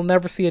guarantee he'll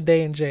never see a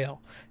day in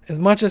jail, as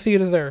much as he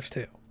deserves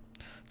to.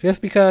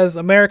 Just because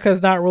America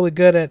is not really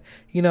good at,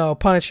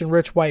 punishing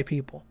rich white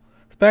people,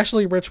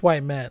 especially rich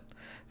white men.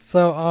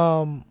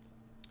 So,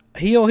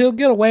 he'll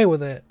get away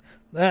with it.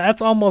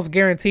 That's almost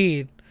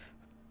guaranteed.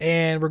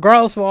 And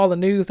regardless of all the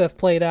news that's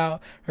played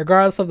out,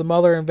 regardless of the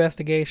Mueller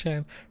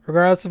investigation,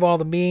 regardless of all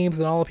the memes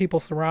and all the people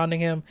surrounding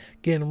him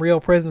getting real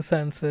prison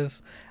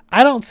sentences,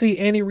 I don't see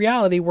any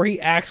reality where he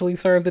actually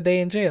serves a day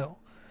in jail.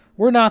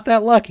 We're not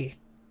that lucky.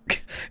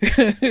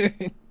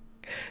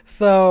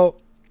 So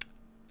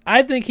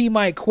I think he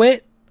might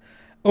quit,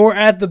 or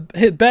at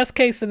the best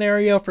case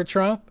scenario for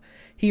Trump,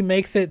 he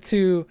makes it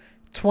to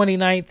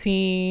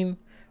 2019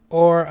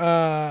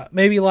 or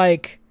maybe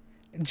like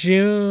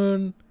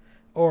June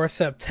or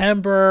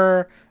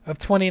September of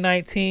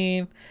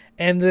 2019,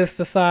 and this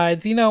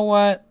decides, you know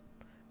what?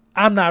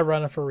 I'm not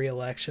running for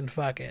re-election.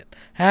 Fuck it.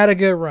 Had a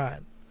good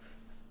run.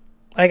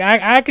 Like,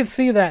 I could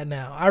see that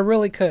now. I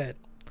really could.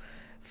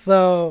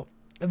 So,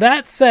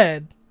 that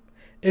said,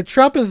 if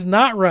Trump is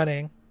not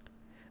running,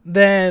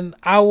 then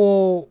I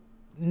will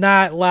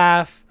not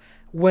laugh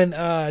when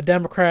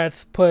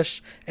Democrats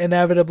push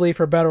inevitably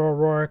for Beto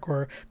O'Rourke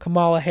or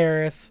Kamala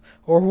Harris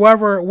or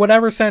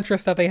whatever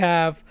centrist that they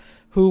have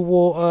who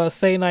will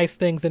say nice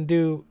things and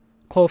do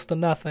close to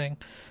nothing.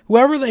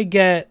 Whoever they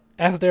get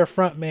as their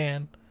front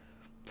man,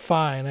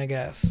 fine, I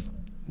guess.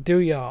 Do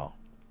y'all.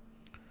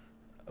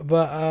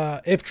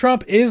 But if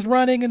Trump is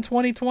running in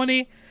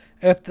 2020,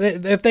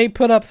 if they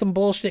put up some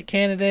bullshit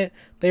candidate,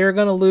 they are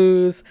going to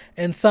lose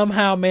and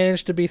somehow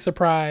manage to be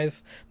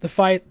surprised,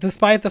 despite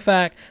the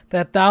fact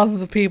that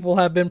thousands of people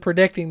have been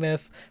predicting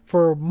this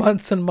for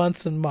months and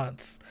months and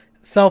months,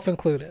 self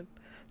included.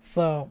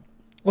 So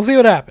we'll see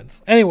what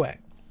happens. Anyway,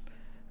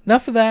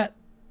 enough of that.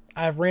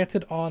 I've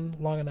ranted on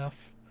long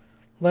enough.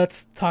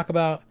 Let's talk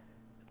about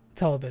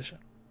television.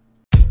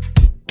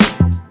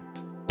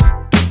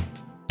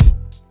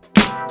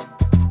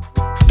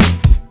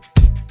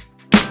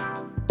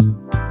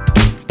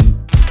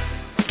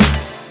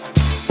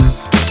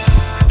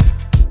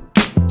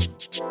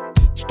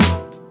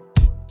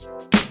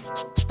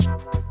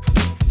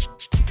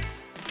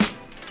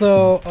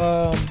 So,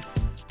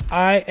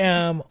 I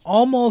am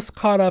almost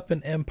caught up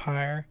in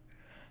Empire.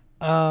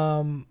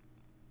 I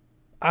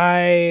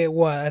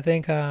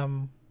think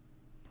I'm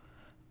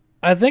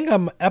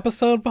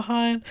episode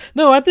behind.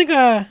 No, I think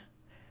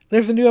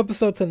there's a new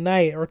episode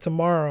tonight or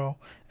tomorrow,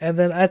 and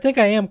then I think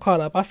I am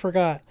caught up. I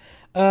forgot.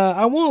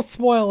 I won't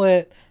spoil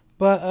it,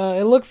 but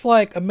it looks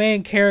like a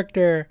main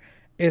character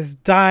is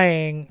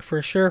dying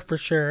for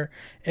sure,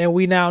 and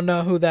we now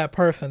know who that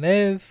person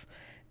is.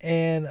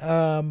 And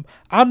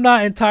I'm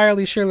not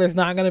entirely sure there's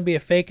not going to be a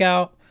fake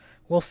out.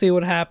 We'll see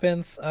what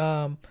happens.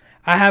 I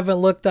haven't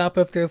looked up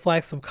if there's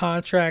like some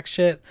contract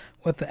shit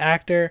with the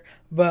actor,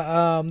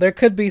 but there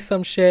could be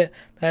some shit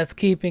that's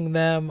keeping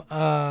them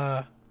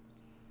from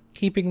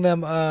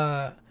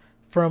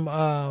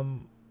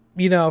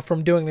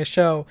from doing the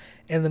show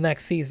in the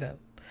next season.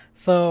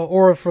 So,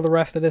 or for the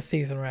rest of this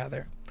season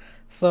rather.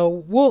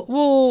 So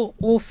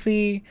we'll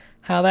see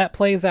how that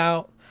plays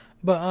out.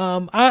 But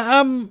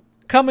I'm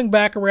coming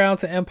back around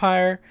to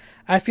Empire.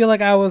 I feel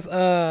like I was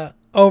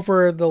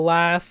over the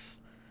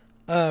last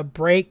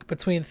break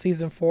between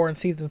season 4 and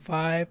season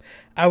 5.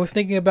 I was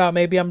thinking about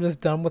maybe I'm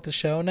just done with the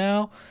show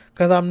now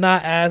because I'm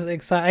not as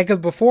excited.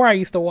 Because before I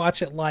used to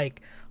watch it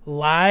like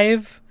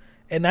live,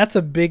 and that's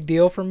a big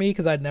deal for me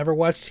because I'd never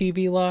watched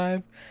TV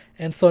live,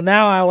 and so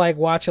now I like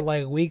watch it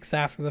like weeks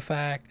after the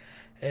fact,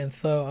 and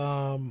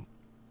so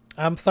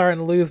I'm starting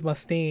to lose my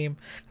steam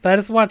because I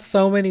just watch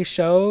so many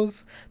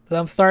shows that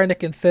I'm starting to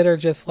consider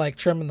just like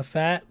trimming the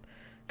fat.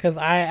 Because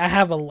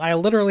I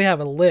literally have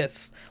a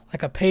list,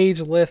 like a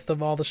page list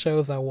of all the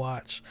shows I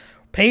watch.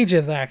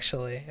 Pages,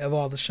 actually, of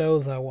all the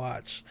shows I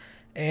watch.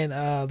 And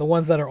the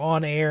ones that are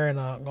on air and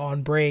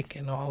on break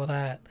and all of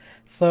that.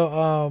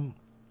 So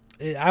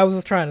I was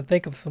just trying to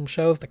think of some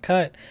shows to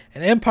cut.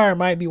 And Empire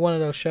might be one of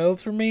those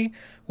shows for me.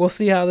 We'll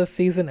see how this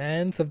season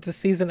ends. If this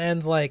season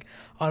ends like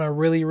on a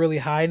really, really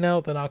high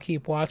note, then I'll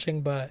keep watching.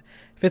 But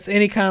if it's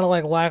any kind of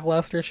like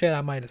lackluster shit,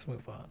 I might just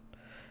move on.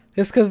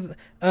 Just because,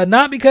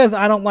 not because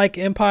I don't like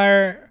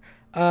Empire.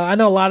 I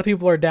know a lot of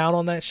people are down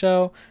on that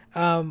show.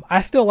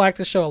 I still like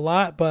the show a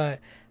lot, but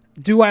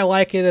do I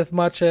like it as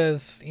much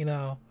as,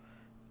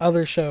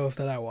 other shows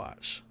that I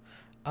watch?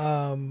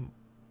 Yeah,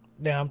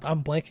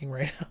 I'm blanking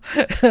right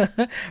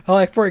now.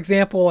 Like, for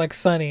example, like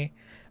Sunny.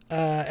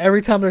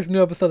 Every time there's a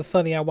new episode of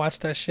Sunny, I watch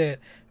that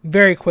shit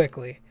very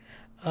quickly.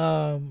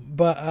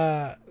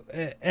 But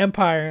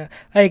Empire,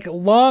 like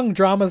long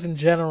dramas in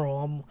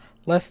general, I'm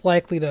less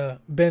likely to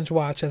binge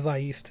watch as I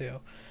used to.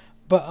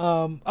 But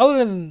other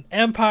than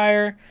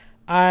Empire,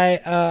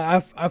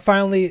 I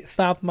finally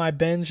stopped my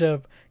binge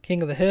of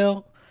King of the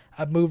Hill.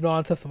 I've moved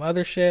on to some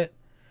other shit.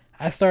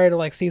 I started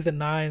like season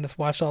 9, just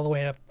watched all the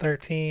way up to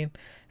 13,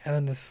 and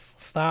then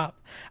just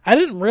stopped. I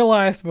didn't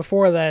realize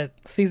before that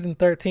season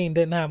 13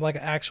 didn't have like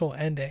an actual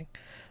ending,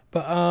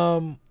 but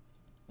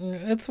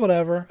it's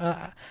whatever.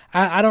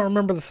 I don't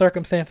remember the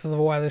circumstances of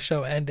why the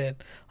show ended.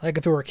 Like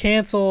if it were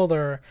canceled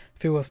or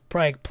if it was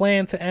like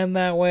planned to end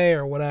that way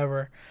or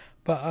whatever.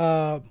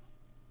 But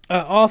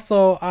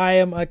also I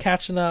am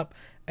catching up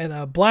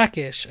in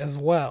Blackish as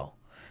well.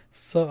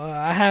 So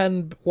I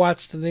hadn't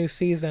watched the new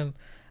season.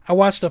 I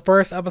watched the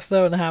first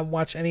episode and I haven't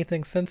watched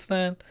anything since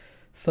then.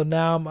 So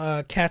now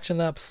I'm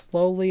catching up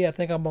slowly. I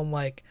think I'm on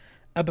like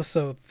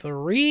episode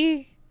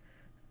 3,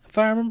 if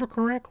I remember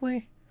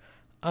correctly.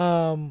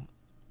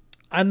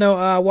 I know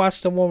I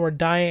watched the one where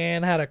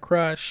Diane had a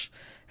crush,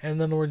 and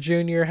then where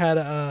Junior had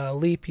a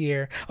leap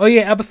year. Oh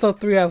yeah, episode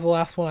 3 was the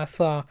last one I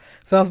saw.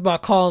 So that was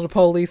about calling the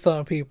police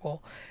on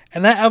people.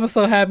 And that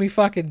episode had me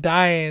fucking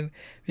dying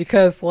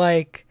because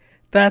like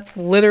that's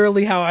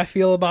literally how I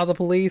feel about the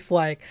police.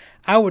 Like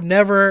I would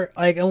never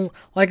like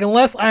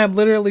unless I am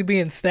literally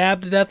being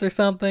stabbed to death or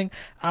something,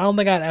 I don't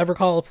think I'd ever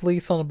call the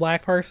police on a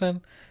black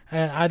person.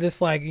 And I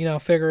just like,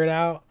 figure it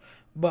out.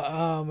 But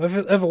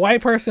if a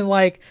white person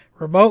like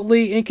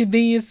remotely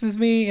inconveniences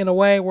me in a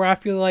way where I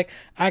feel like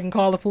I can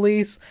call the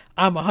police,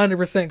 I'm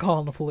 100%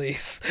 calling the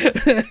police.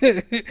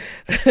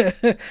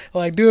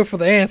 Like do it for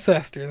the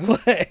ancestors.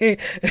 Like,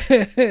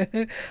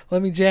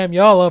 let me jam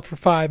y'all up for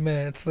 5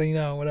 minutes,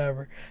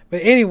 whatever.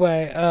 But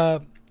anyway,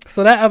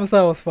 so that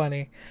episode was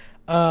funny,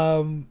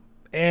 and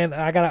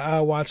I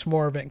gotta watch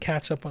more of it and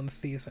catch up on the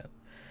season.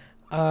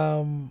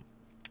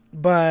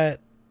 But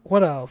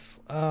what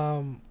else?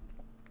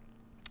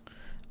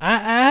 I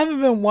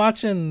haven't been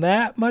watching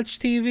that much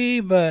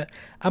TV, but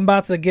I'm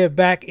about to get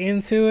back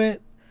into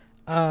it.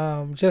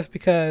 Just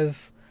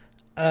because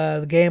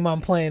the game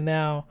I'm playing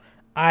now,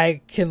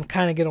 I can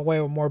kind of get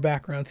away with more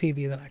background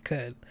TV than I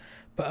could.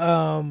 But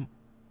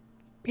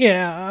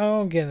yeah,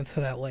 I'll get into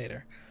that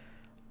later.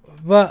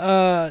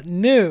 But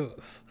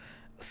news.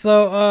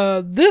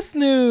 So this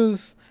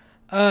news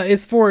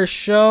is for a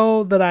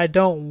show that I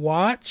don't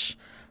watch,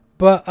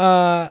 but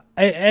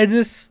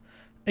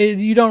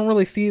you don't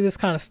really see this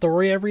kind of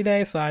story every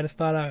day, so I just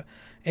thought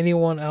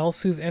anyone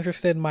else who's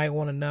interested might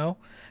want to know.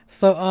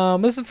 So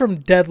this is from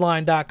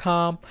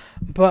Deadline.com,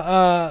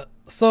 but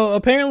so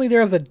apparently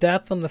there's a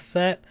death on the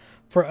set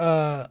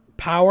for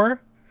Power.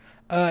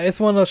 It's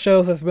one of those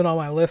shows that's been on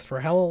my list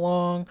for hella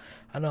long.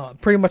 I know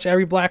pretty much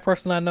every black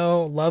person I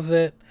know loves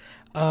it.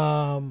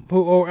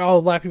 Or all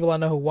the black people I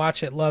know who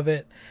watch it love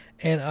it,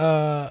 and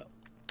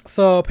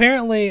so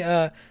apparently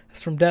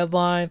it's from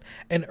Deadline.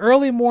 An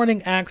early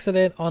morning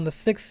accident on the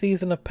 6th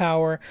season of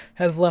Power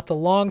has left a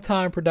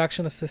longtime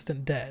production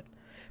assistant dead.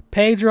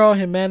 Pedro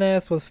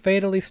Jimenez was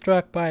fatally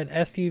struck by an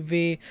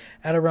SUV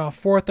at around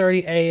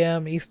 4:30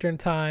 a.m. Eastern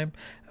Time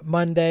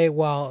Monday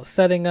while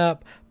setting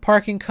up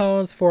parking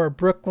cones for a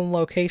Brooklyn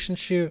location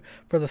shoot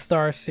for the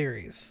Starz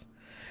series.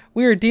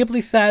 We are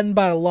deeply saddened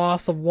by the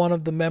loss of one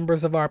of the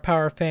members of our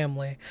Power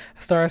family, a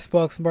Starz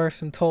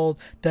spokesperson told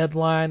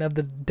Deadline of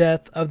the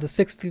death of the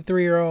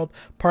 63-year-old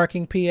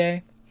parking PA.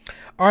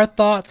 Our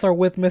thoughts are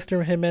with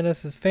Mr.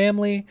 Jimenez's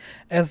family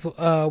as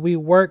we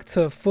work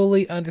to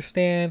fully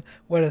understand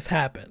what has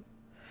happened.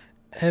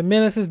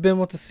 Jimenez has been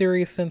with the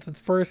series since its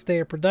first day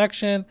of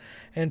production,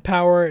 and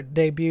Power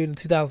debuted in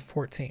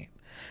 2014.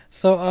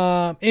 So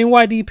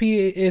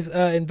NYDP is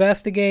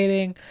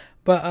investigating,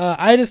 but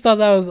I just thought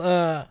that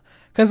was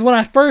because when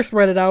I first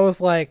read it, I was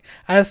like,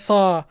 I just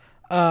saw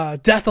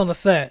death on the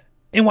set.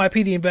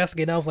 NYPD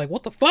investigating. I was like,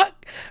 what the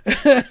fuck?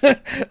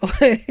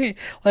 like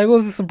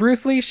was it some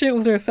Bruce Lee shit?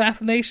 Was there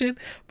assassination?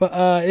 But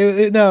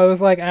no, it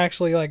was like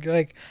actually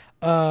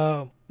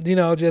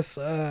just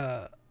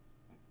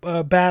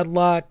bad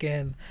luck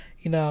and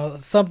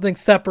something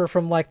separate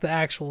from like the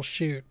actual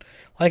shoot.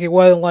 Like it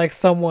wasn't like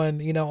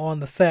someone on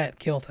the set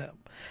killed him.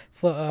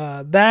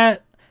 So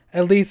that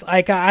at least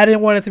I didn't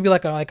want it to be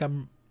like a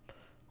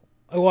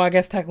well, I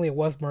guess technically it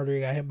was murder.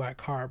 He got hit by a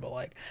car, but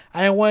like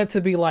I didn't want it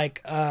to be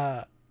like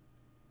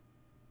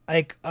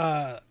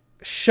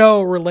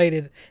show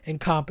related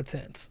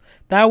incompetence.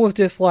 That was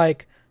just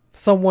like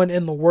someone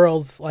in the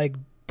world's like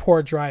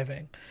poor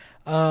driving.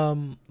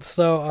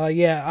 Obviously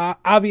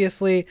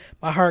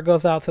my heart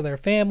goes out to their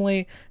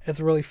family. It's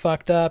really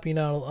fucked up,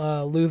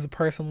 lose a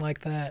person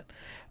like that,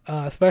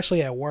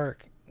 especially at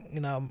work.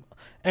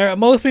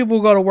 Most people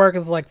who go to work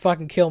is like,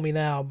 fucking kill me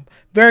now.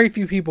 Very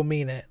few people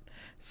mean it.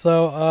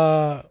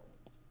 So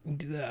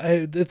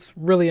it's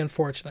really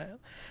unfortunate,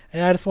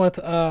 and I just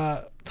wanted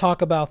to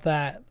talk about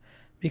that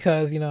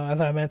because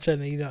as I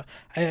mentioned,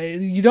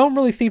 you don't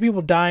really see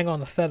people dying on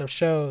the set of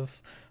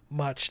shows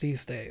much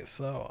these days.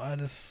 So I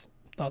just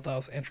thought that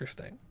was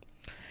interesting.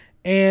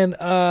 And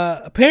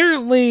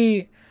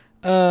apparently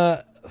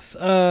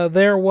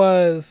there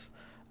was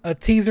a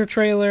teaser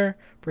trailer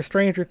for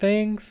Stranger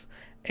Things,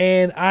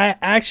 and I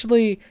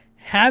actually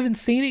haven't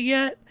seen it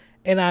yet,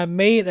 and I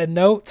made a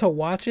note to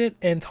watch it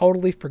and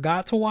totally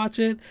forgot to watch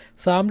it,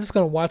 so I'm just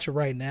going to watch it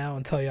right now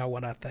and tell y'all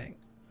what I think.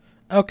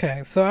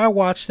 Okay, so I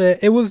watched it.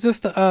 It was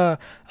just a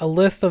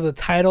list of the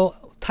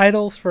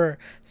titles for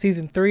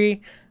season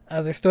 3.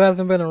 There still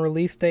hasn't been a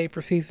release date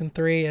for season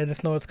 3. I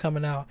just know it's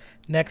coming out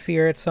next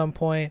year at some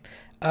point.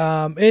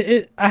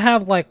 I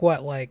have like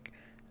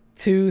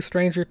 2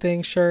 Stranger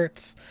Things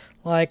shirts.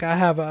 Like I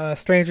have a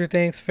Stranger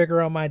Things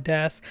figure on my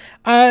desk.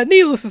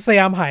 Needless to say,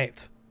 I'm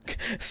hyped.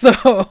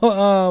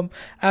 So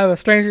I have a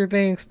Stranger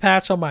Things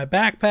patch on my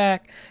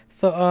backpack.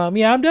 So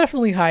I'm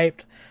definitely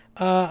hyped.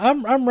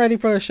 I'm ready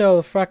for the show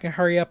to fucking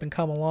hurry up and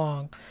come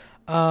along.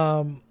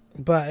 It's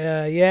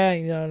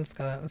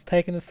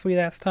taking a sweet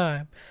ass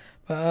time.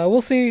 But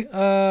we'll see.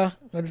 I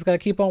just gotta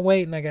keep on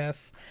waiting, I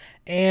guess.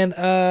 And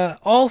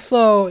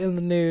also in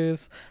the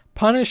news,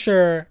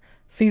 Punisher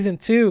season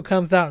 2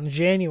 comes out in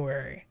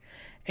January.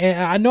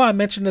 And I know I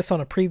mentioned this on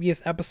a previous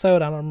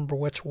episode. I don't remember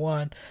which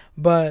one.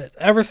 But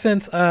ever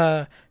since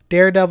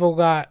Daredevil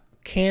got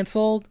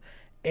canceled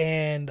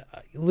and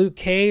Luke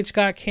Cage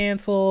got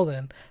canceled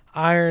and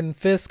Iron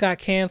Fist got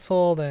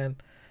canceled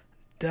and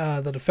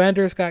the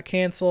Defenders got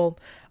canceled,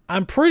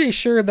 I'm pretty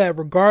sure that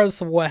regardless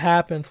of what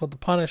happens with the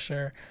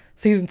Punisher,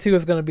 season 2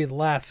 is going to be the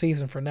last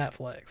season for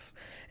Netflix.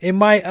 It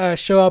might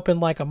show up in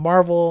like a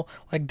Marvel,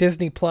 like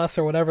Disney Plus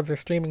or whatever their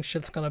streaming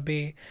shit's going to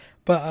be.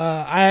 But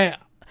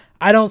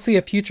I don't see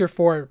a future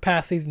for it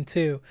past season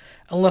 2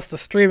 unless the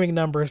streaming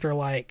numbers are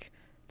like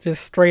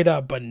just straight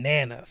up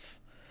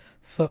bananas.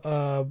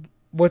 So,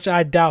 which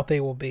I doubt they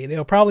will be.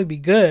 They'll probably be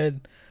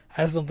good.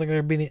 I just don't think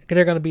they're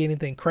going to be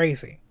anything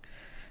crazy.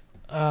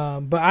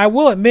 But I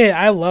will admit,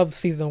 I loved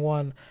season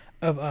 1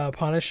 of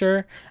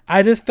Punisher.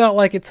 I just felt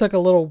like it took a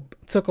little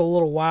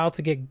while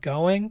to get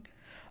going.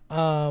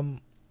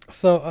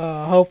 So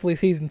hopefully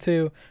season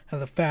 2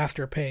 has a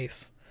faster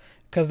pace.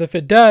 Because if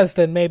it does,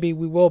 then maybe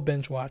we will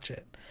binge watch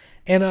it.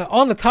 And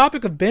on the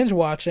topic of binge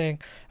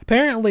watching,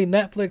 apparently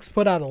Netflix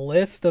put out a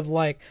list of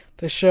like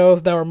the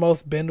shows that were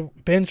most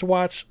binge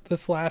watched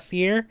this last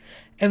year.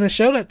 And the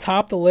show that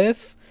topped the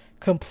list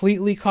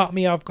completely caught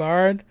me off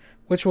guard,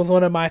 which was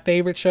one of my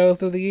favorite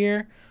shows of the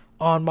year,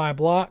 On My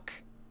Block.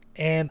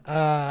 And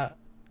I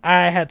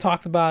had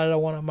talked about it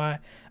on one of my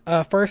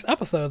first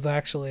episodes,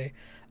 actually.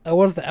 What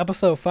was the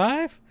episode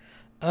 5?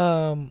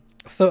 That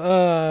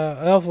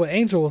was what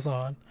Angel was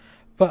on.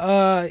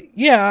 But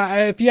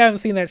if you haven't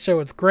seen that show,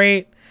 it's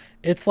great.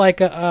 It's like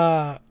it's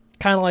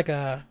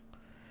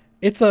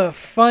a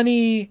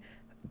funny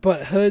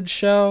but hood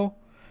show.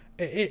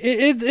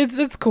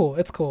 It's cool.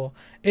 It's cool.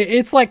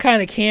 It's like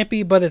kind of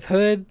campy, but it's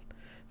hood.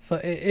 So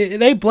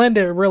they blend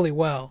it really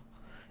well.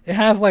 It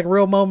has like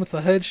real moments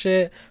of hood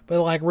shit,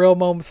 but like real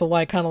moments of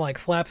like kind of like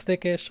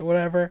slapstickish or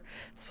whatever.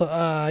 So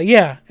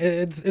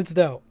it's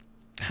dope.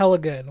 Hella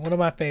good. One of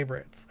my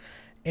favorites.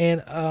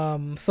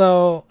 And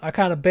so I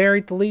kind of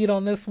buried the lead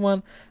on this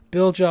one,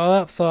 build y'all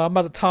up. So I'm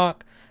about to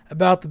talk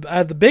about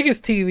the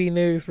biggest TV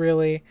news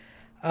really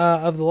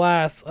of the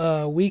last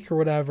week or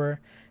whatever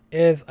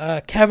is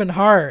Kevin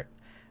Hart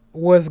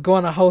was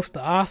going to host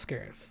the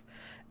Oscars.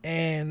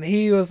 And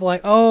he was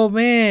like, "Oh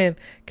man,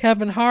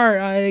 Kevin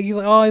Hart!" He's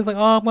like,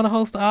 "Oh, I'm gonna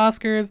host the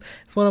Oscars.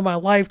 It's one of my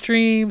life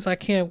dreams. I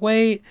can't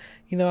wait.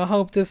 I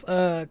hope this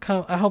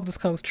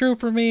comes true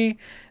for me.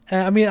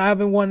 I've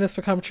been wanting this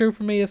to come true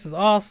for me. This is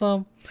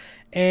awesome."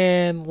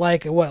 And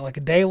like a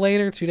day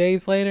later, 2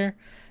 days later,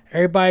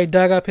 Everybody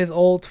dug up his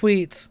old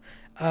tweets,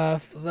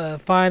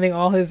 finding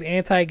all his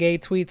anti-gay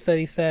tweets that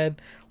he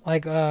said,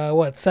 like,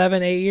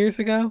 7-8 years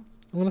ago,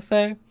 I'm going to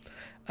say.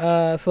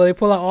 So they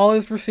pull out all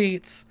his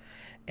receipts,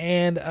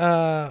 and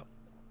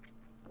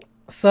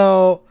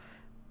so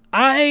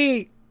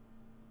I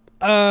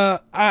well,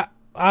 I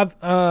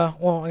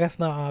guess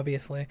not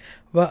obviously,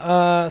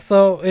 but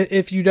so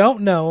if you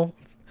don't know,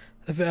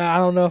 I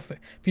don't know if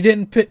you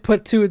didn't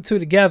put two and two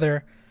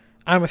together,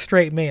 I'm a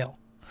straight male.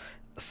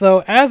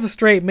 So as a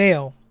straight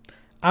male,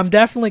 I'm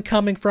definitely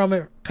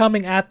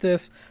coming at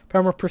this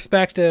from a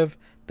perspective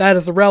that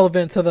is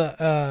irrelevant to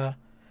the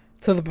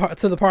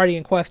party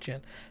in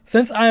question.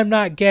 Since I am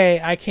not gay,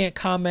 I can't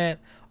comment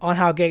on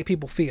how gay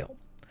people feel.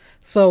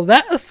 So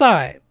that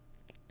aside,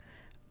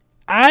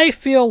 I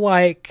feel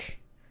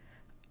like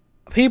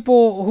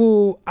people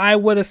who I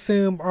would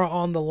assume are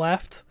on the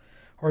left,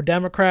 or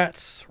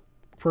Democrats,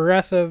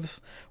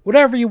 progressives,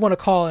 whatever you want to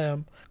call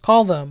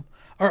them,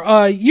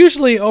 are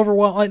usually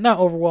not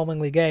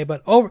overwhelmingly gay,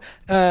 but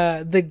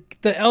the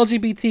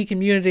LGBT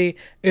community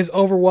is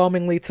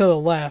overwhelmingly to the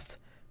left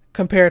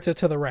compared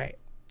to the right.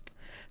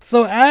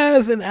 So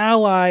as an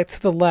ally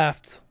to the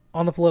left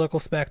on the political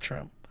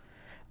spectrum,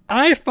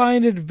 I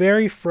find it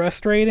very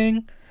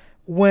frustrating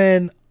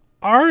when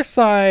our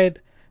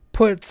side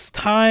puts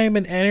time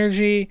and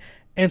energy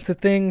into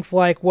things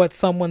like what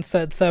someone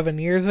said 7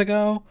 years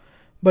ago,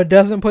 but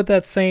doesn't put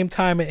that same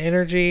time and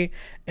energy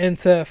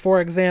into,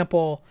 for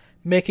example,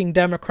 making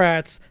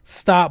Democrats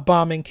stop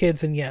bombing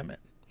kids in Yemen,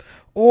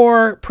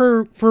 or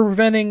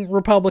preventing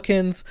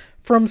Republicans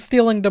from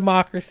stealing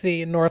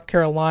democracy in North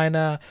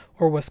Carolina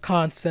or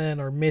Wisconsin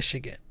or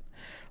Michigan.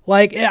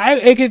 Like,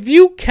 if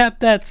you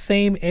kept that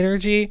same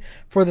energy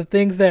for the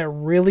things that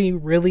really,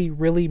 really,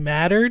 really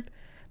mattered,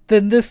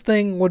 then this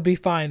thing would be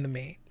fine to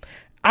me.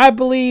 I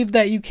believe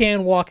that you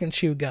can walk and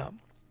chew gum.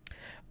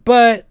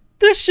 But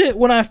this shit,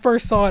 when I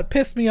first saw it,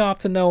 pissed me off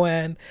to no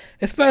end,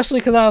 especially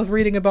because I was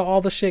reading about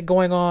all the shit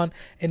going on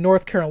in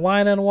North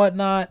Carolina and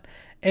whatnot.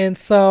 And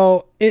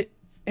so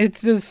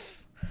it's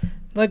just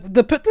like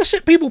the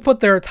shit people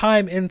put their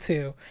time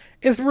into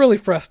is really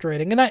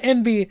frustrating. And I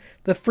envy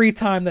the free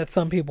time that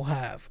some people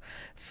have.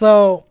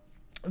 So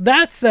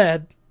that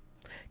said,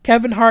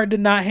 Kevin Hart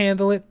did not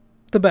handle it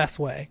the best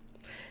way.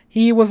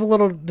 He was a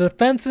little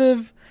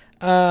defensive.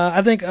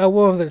 I think, what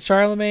was it,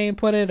 Charlemagne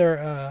put it,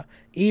 or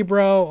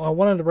Ebro, or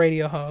one of the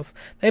radio hosts.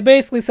 They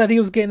basically said he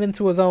was getting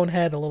into his own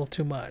head a little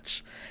too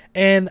much.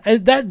 And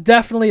that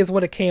definitely is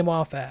what it came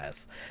off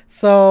as.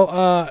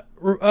 So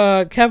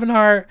Kevin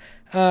Hart,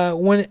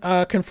 when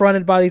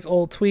confronted by these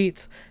old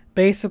tweets,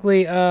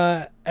 basically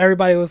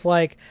everybody was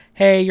like,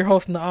 hey, you're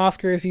hosting the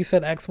Oscars, you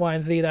said X, Y,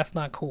 and Z, that's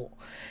not cool.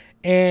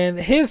 And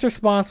his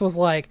response was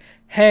like,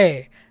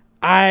 hey,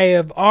 I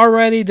have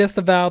already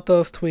disavowed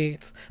those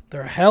tweets.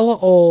 They're hella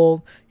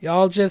old.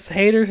 Y'all just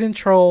haters and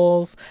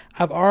trolls.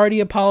 I've already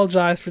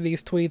apologized for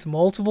these tweets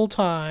multiple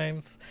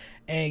times.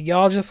 And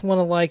y'all just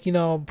want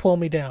to, pull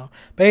me down.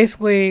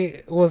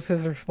 Basically, was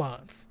his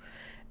response.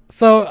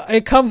 So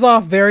it comes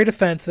off very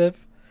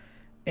defensive.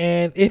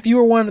 And if you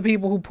were one of the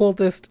people who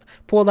pulled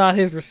out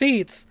his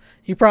receipts,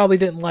 you probably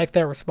didn't like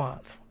that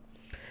response.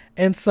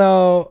 And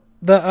so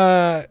for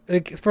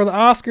the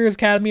Oscars,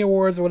 Academy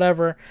Awards, or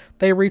whatever,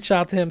 they reached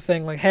out to him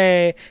saying like,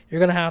 hey, you're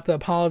going to have to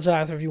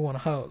apologize if you want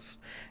to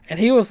host. And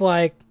he was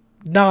like,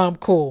 nah, I'm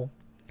cool.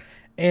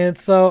 And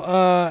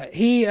so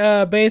he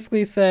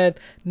basically said,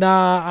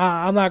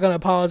 nah, I'm not going to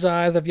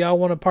apologize. If y'all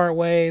want to part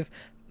ways,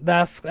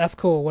 that's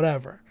cool,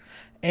 whatever.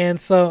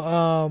 And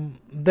so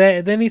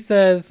then he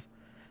says,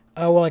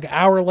 like an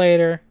hour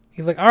later,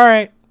 he's like, all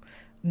right,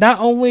 not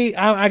only,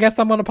 I guess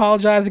I'm going to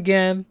apologize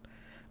again.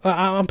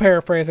 I'm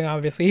paraphrasing,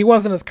 obviously. He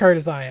wasn't as curt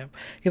as I am.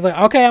 He's like,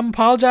 okay, I'm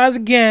apologize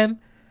again.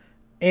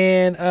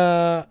 And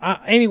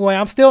anyway,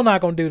 I'm still not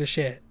going to do the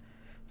shit.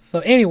 So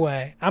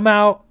anyway, I'm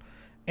out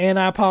and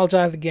I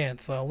apologize again.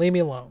 So leave me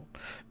alone.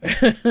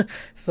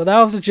 So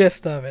that was the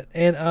gist of it.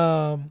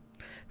 And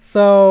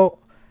so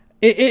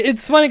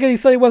it's funny because he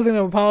said he wasn't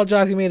going to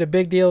apologize. He made a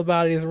big deal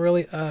about it. He's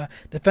really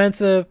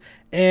defensive.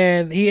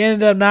 And he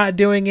ended up not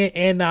doing it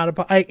and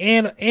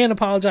and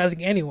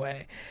apologizing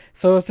anyway.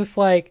 So it's just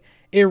like,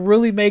 it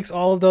really makes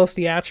all of those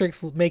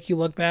theatrics make you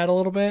look bad a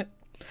little bit.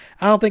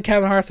 I don't think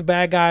Kevin Hart's a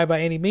bad guy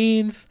by any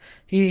means.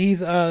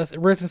 He's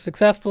rich and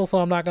successful, so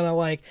I'm not going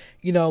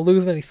to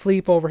lose any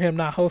sleep over him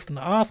not hosting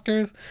the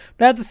Oscars.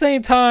 But at the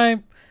same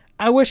time,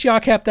 I wish y'all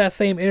kept that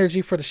same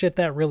energy for the shit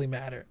that really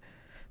mattered.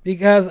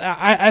 Because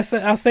I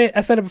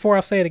said it before,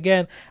 I'll say it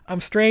again.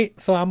 I'm straight,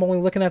 so I'm only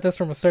looking at this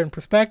from a certain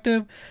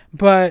perspective.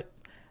 But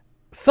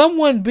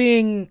someone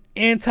being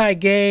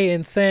anti-gay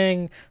and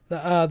saying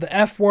the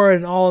F word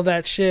and all of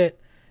that shit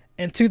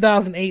in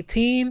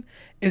 2018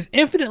 is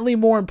infinitely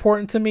more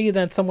important to me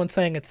than someone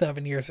saying it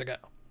 7 years ago.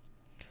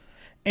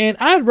 And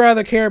I'd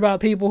rather care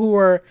about people who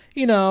are,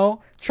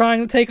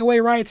 trying to take away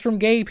rights from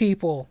gay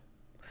people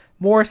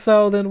more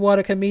so than what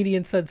a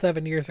comedian said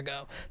 7 years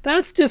ago.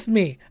 That's just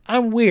me.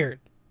 I'm weird.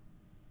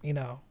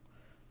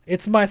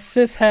 It's my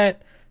cishet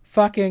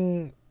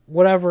fucking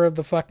whatever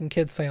the fucking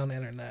kids say on the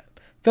internet.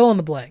 Fill in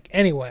the blank.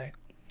 Anyway,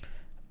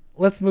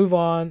 let's move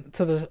on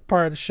to the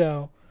part of the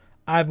show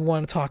I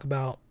want to talk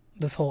about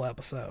this whole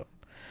episode.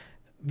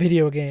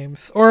 Video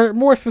games, or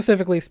more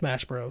specifically,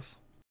 Smash Bros.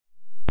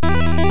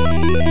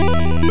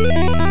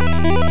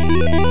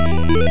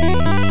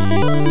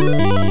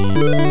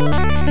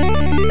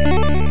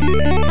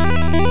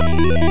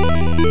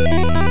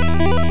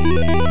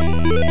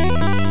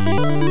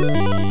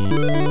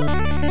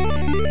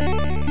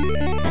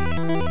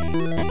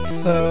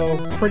 So,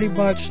 pretty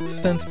much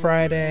since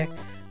Friday,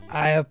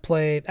 I have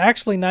played,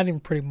 actually not even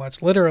pretty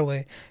much,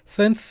 literally,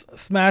 since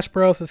Smash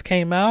Bros. Has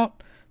came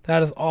out,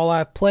 that is all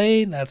I've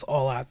played, that's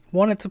all I've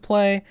wanted to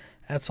play,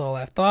 that's all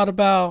I've thought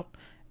about,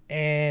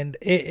 and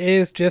it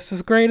is just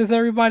as great as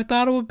everybody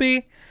thought it would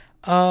be.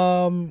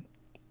 I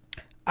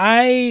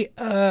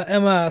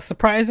am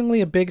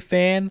surprisingly a big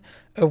fan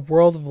of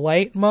World of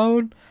Light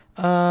mode.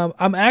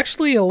 I'm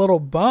actually a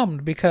little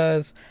bummed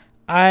because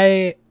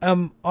I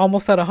am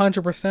almost at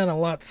 100% a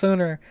lot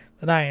sooner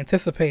than I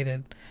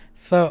anticipated.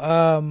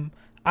 So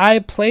I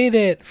played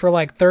it for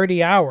like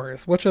 30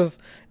 hours, which was,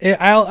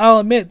 I'll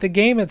admit, the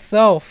game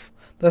itself,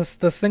 the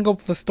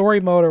story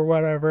mode or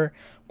whatever,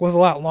 was a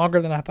lot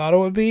longer than I thought it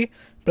would be.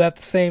 But at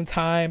the same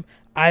time,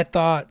 I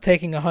thought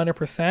taking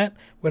 100%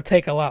 would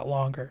take a lot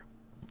longer.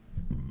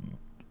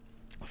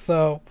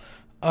 So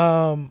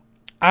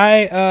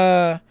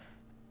I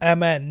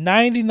am at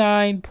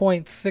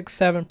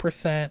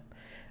 99.67%.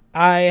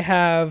 I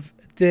have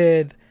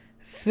did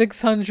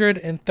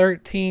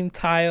 613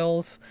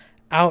 tiles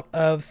out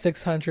of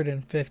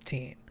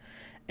 615.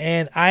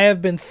 And I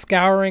have been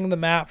scouring the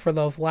map for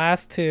those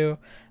last two.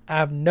 I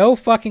have no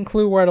fucking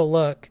clue where to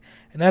look.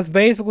 And that's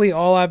basically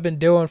all I've been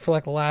doing for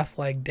like the last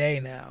like day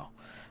now.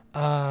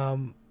 I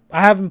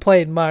haven't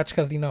played much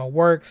because,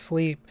 work,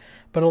 sleep.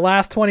 But the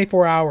last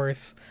 24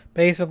 hours,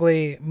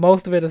 basically,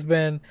 most of it has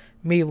been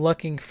me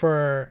looking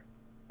for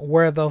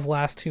where those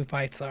last two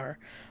fights are.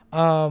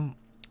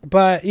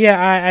 But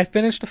yeah, I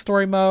finished the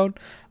story mode.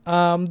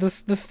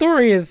 The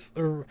story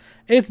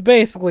it's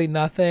basically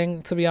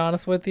nothing, to be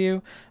honest with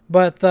you.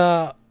 But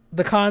the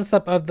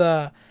concept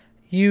of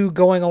you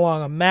going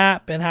along a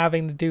map and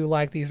having to do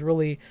like these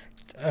really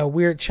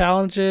weird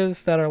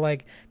challenges that are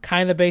like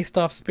kind of based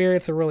off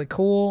spirits are really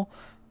cool.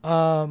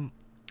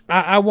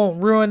 I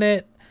won't ruin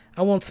it.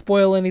 I won't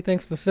spoil anything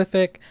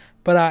specific,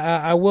 but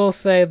I will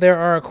say there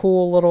are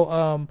cool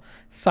little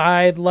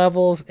side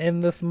levels in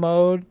this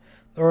mode,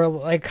 or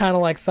like kind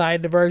of like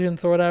side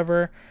diversions or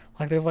whatever.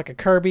 Like there's like a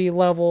Kirby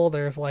level,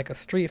 there's like a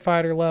Street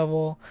Fighter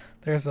level,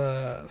 there's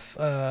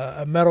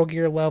a Metal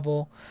Gear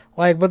level.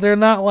 Like, but they're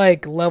not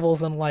like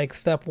levels in like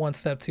step 1,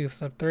 step 2,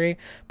 step 3.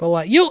 But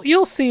like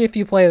you'll see if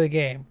you play the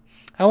game.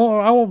 I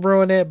won't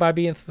ruin it by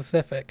being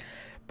specific.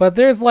 But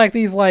there's like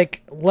these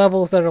like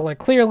levels that are like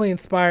clearly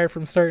inspired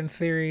from certain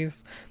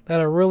series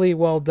that are really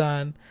well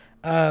done.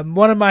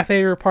 One of my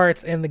favorite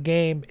parts in the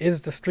game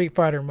is the Street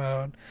Fighter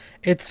mode.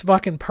 It's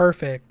fucking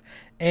perfect.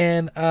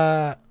 And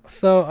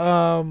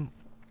so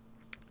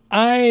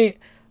I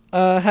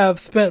have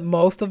spent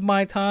most of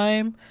my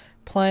time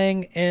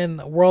playing in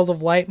World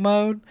of Light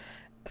mode,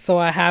 so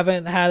I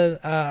haven't had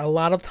a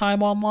lot of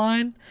time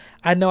online.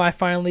 I know I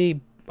finally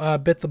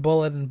bit the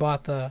bullet and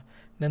bought the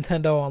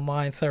Nintendo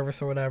Online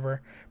service or whatever,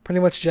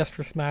 pretty much just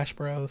for Smash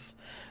Bros.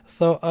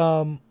 So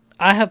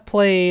I have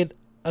played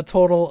a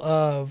total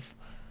of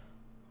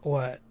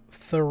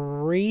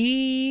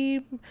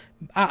 3?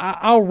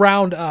 I'll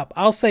round up.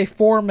 I'll say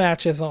 4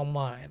 matches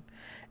online.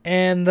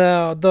 And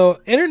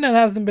the internet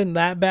hasn't been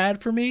that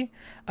bad for me.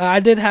 I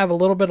did have a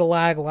little bit of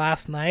lag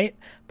last night,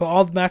 but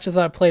all the matches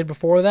I played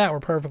before that were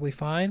perfectly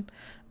fine.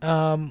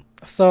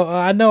 So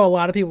I know a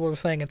lot of people were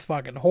saying it's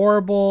fucking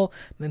horrible.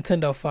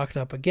 Nintendo fucked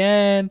up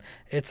again.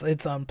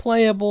 It's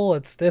unplayable.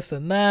 It's this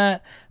and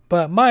that.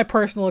 But my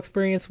personal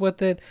experience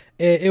with it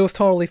was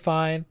totally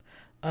fine.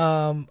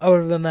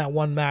 Other than that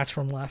one match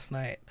from last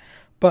night.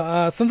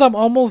 But since I'm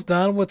almost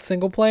done with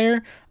single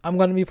player, I'm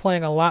going to be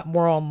playing a lot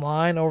more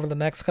online over the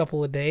next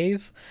couple of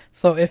days.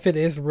 So if it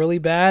is really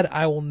bad,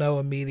 I will know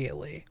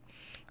immediately.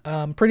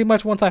 Pretty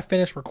much once I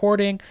finish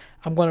recording,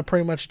 I'm going to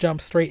pretty much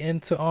jump straight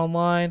into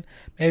online.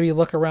 Maybe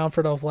look around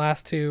for those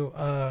last two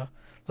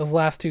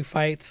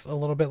fights a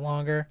little bit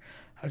longer.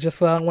 Just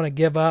so I don't want to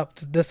give up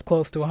this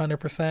close to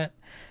 100%.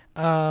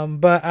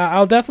 But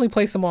I'll definitely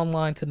play some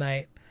online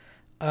tonight.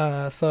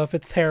 So if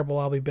it's terrible,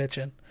 I'll be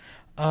bitching.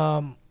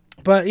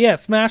 But yeah,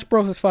 Smash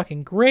Bros is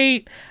fucking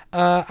great.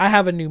 I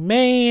have a new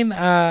main.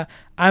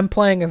 I'm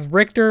playing as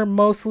Richter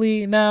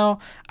mostly now.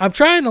 I'm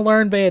trying to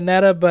learn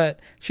Bayonetta, but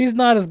she's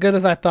not as good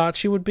as I thought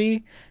she would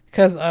be.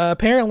 Because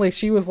apparently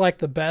she was like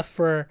the best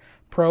for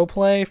pro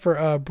play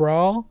for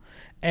Brawl.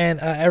 And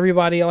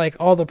everybody, like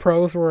all the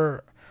pros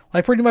were,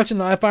 like pretty much,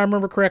 if I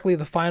remember correctly,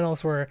 the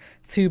finals were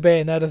 2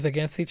 Bayonettas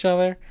against each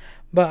other.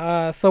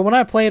 But so when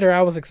I played her,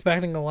 I was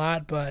expecting a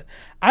lot, but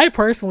I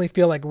personally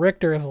feel like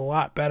Richter is a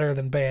lot better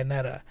than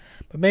Bayonetta.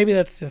 But maybe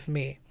that's just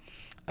me.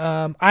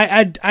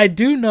 I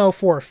do know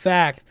for a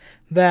fact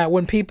that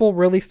when people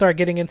really start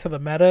getting into the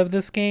meta of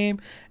this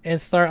game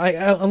and start like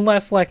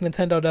unless like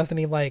Nintendo does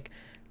any like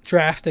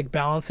drastic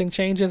balancing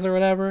changes or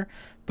whatever.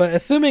 But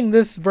assuming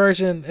this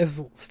version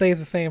stays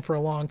the same for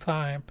a long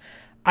time,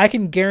 I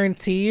can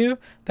guarantee you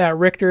that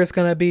Richter is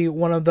going to be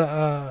one of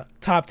the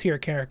top tier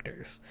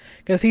characters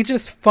because he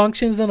just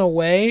functions in a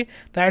way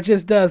that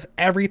just does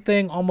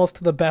everything almost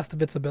to the best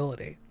of its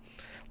ability.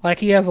 Like,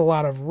 he has a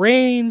lot of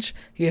range,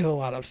 he has a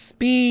lot of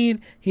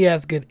speed, he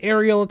has good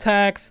aerial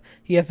attacks,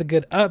 he has a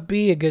good up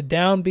B, a good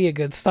down B, a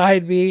good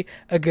side B,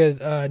 a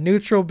good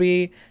neutral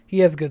B, he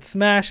has good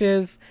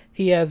smashes,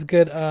 he has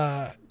good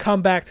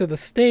comeback to the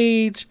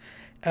stage,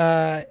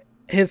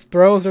 his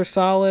throws are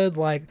solid.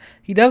 Like,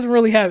 he doesn't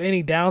really have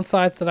any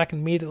downsides that I can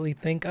immediately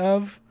think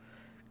of.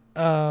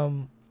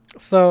 He's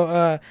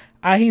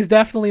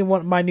definitely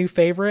my new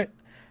favorite.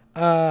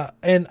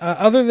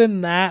 Other than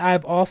that,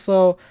 I've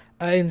also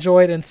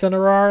enjoyed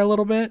Incineroar a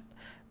little bit.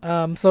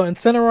 So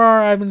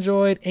Incineroar I've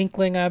enjoyed,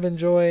 Inkling I've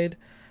enjoyed.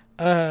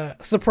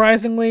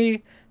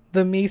 Surprisingly,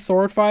 the Mii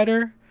Sword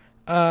Fighter.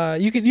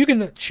 You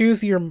can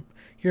choose your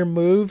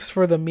moves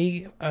for the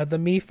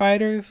Mii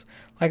fighters,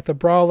 like the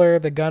Brawler,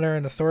 the Gunner,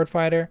 and the Sword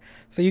Fighter.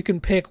 So you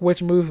can pick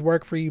which moves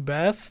work for you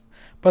best.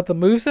 But the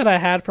moves that I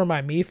had for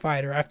my Mii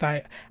fighter,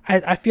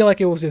 I feel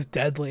like it was just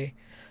deadly.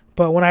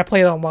 But when I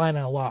played online,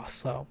 I lost.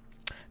 So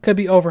could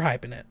be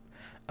overhyping it.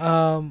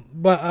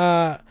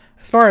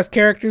 As far as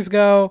characters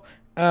go,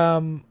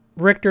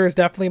 Richter is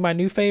definitely my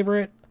new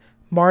favorite.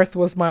 Marth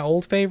was my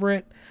old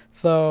favorite.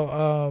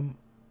 So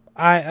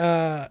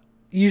I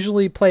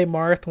usually play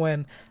Marth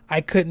when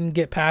I couldn't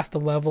get past the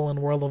level in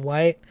World of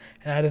Light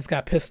and I just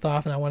got pissed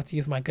off and I wanted to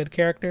use my good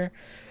character.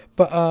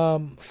 But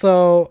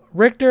so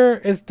Richter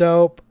is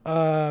dope.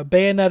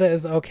 Bayonetta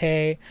is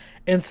okay.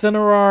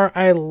 Incineroar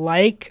I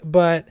like,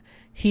 but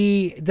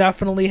he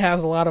definitely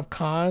has a lot of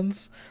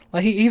cons.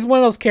 Like, he's one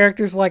of those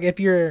characters, like, if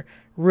you're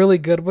really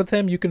good with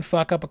him, you can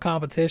fuck up a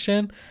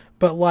competition,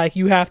 but like,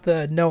 you have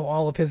to know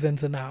all of his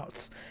ins and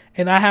outs.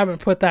 And I haven't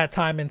put that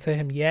time into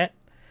him yet.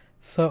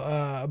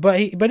 So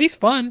but he's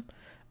fun.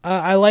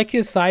 I like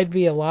his side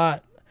B a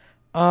lot.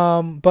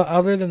 But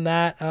other than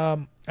that, I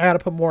gotta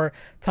put more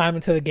time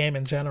into the game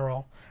in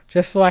general.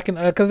 Just so I can,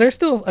 because there's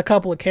still a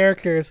couple of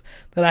characters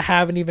that I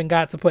haven't even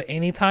got to put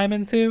any time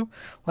into.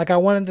 Like, I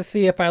wanted to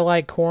see if I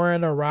like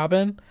Corrin or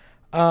Robin.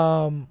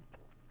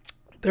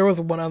 There was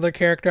one other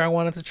character I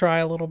wanted to try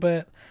a little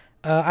bit.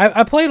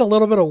 I played a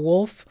little bit of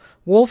Wolf.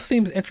 Wolf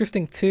seems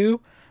interesting too.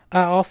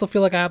 I also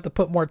feel like I have to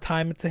put more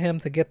time into him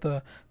to get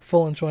the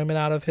full enjoyment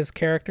out of his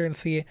character and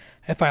see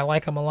if I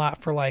like him a lot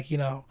for, like,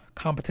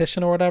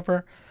 competition or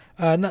whatever.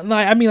 I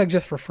mean, like,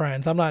 just for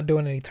friends. I'm not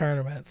doing any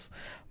tournaments,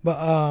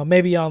 but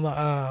maybe on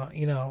the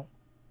in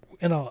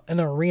an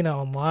arena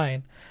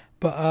online.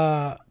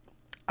 But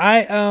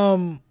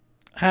I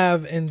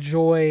have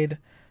enjoyed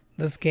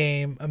this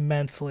game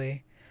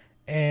immensely,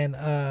 and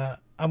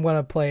I'm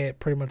gonna play it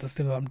pretty much as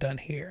soon as I'm done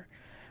here.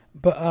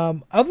 But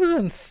other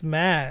than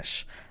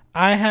Smash,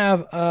 I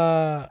have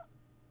I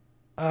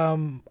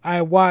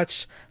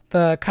watched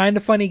the Kind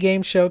of Funny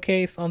Game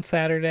Showcase on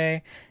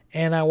Saturday,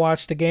 and I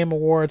watched the Game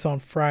Awards on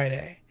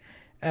Friday.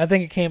 I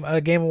think Game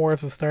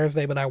Awards was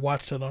Thursday, but I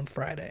watched it on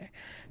Friday.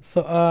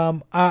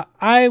 So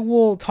I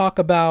will talk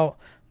about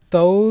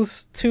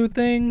those two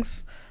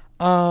things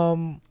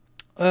mainly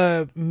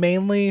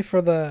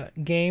for the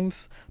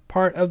games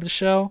part of the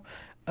show.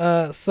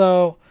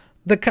 So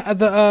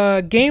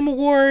the Game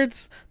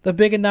Awards, the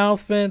big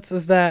announcements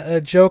is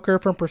that Joker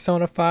from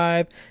Persona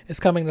 5 is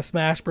coming to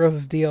Smash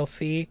Bros.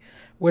 DLC,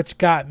 which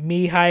got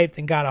me hyped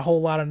and got a whole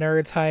lot of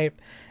nerds hyped.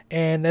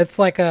 And it's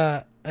like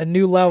a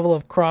new level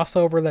of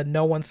crossover that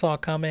no one saw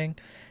coming.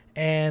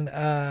 And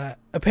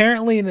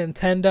apparently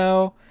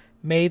Nintendo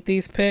made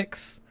these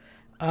picks.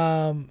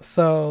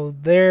 So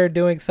they're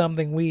doing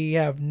something we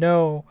have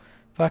no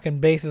fucking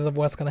basis of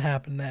what's going to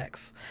happen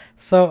next.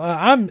 So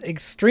I'm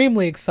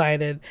extremely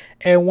excited.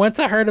 And once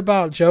I heard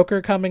about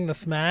Joker coming to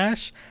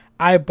Smash,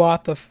 I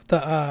bought the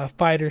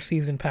fighter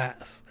season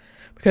pass.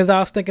 Because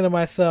I was thinking to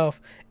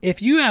myself, if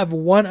you have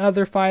one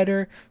other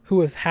fighter who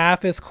is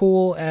half as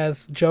cool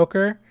as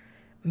Joker,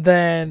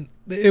 then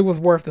it was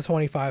worth the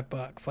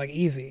 $25, like,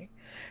 easy.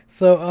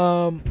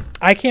 So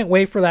I can't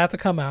wait for that to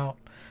come out.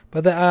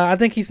 But I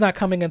think he's not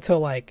coming until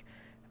like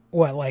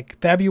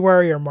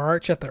February or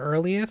March at the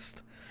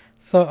earliest.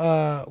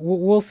 So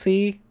we'll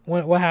see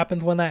what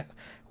happens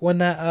when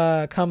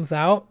that comes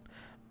out.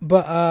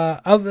 But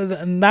other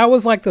than that,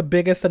 was like the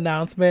biggest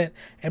announcement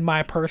in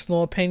my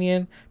personal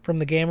opinion from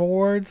the Game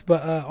Awards.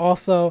 But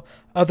also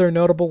other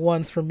notable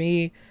ones for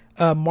me,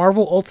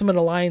 Marvel Ultimate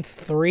Alliance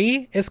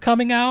 3 is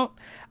coming out.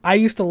 I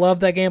used to love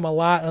that game a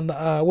lot on the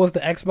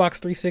Xbox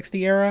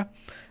 360 era.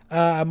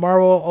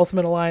 Marvel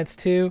Ultimate Alliance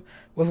 2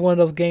 was one of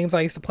those games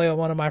I used to play with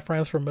one of my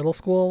friends from middle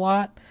school a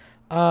lot.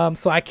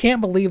 So I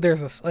can't believe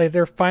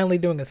they're finally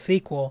doing a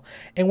sequel.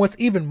 And what's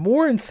even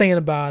more insane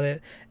about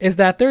it is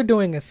that they're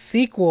doing a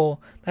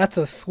sequel that's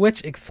a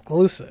Switch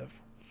exclusive.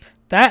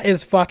 That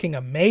is fucking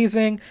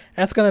amazing.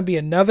 That's going to be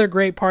another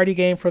great party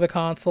game for the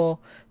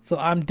console. So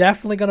I'm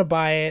definitely going to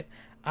buy it.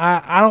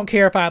 I don't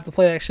care if I have to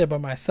play that shit by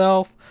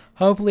myself.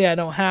 Hopefully I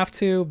don't have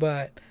to,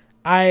 but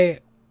I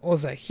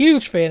was a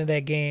huge fan of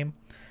that game.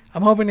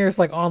 I'm hoping there's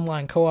like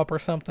online co-op or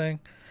something,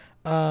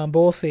 but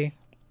we'll see.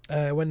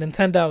 With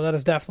Nintendo, that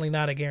is definitely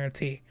not a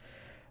guarantee.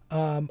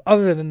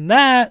 Other than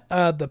that,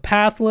 the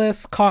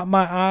Pathless caught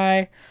my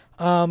eye.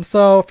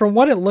 So from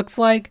what it looks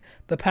like,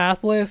 the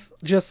Pathless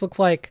just looks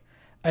like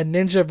a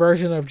ninja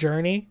version of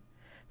Journey.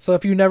 So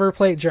if you never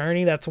played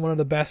Journey, that's one of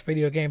the best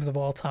video games of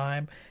all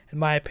time, in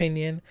my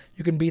opinion.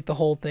 You can beat the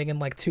whole thing in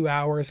like 2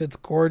 hours. It's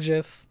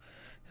gorgeous.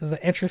 It's an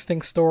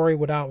interesting story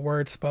without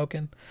words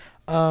spoken.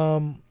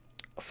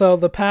 So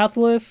the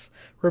Pathless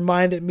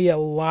reminded me a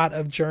lot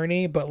of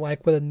Journey, but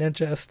like with a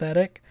ninja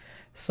aesthetic.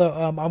 So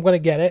I'm gonna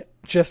get it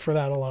just for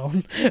that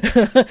alone.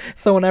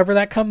 So whenever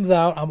that comes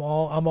out, I'm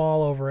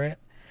all over it.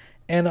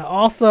 And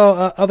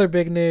also other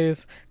big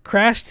news: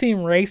 Crash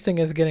Team Racing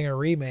is getting a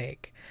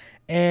remake.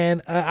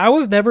 And I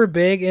was never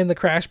big in the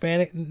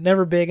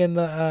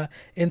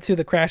into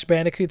the Crash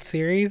Bandicoot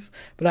series,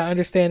 but I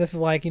understand this is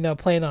like,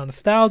 playing on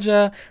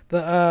nostalgia.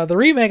 The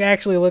remake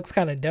actually looks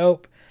kind of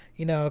dope.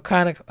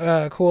 Kind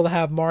of cool to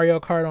have Mario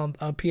Kart on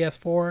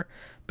PS4,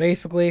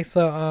 basically.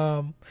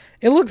 So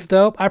it looks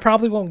dope. I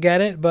probably won't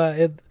get it, but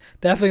it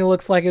definitely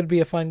looks like it'd be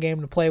a fun game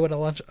to play with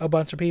a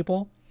bunch of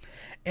people.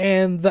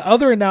 And the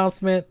other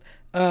announcement,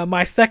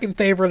 my second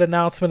favorite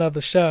announcement of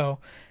the show,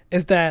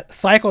 is that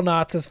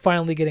Psychonauts is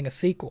finally getting a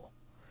sequel.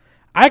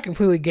 I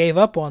completely gave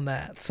up on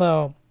that.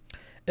 So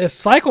if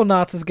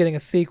Psychonauts is getting a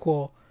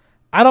sequel,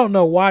 I don't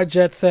know why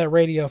Jet Set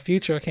Radio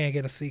Future can't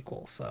get a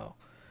sequel. So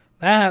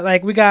that,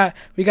 like, we got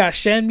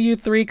Shenmue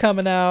 3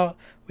 coming out.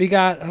 We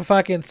got a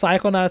fucking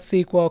Psychonauts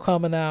sequel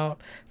coming out.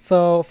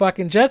 So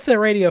fucking Jet Set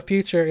Radio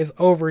Future is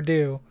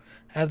overdue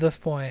at this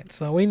point.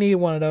 So we need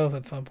one of those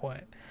at some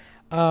point.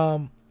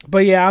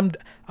 But yeah, I'm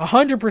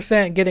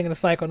 100% getting a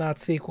Psychonauts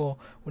sequel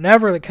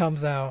whenever it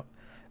comes out.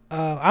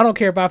 I don't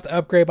care if I have to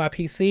upgrade my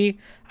PC.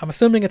 I'm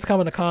assuming it's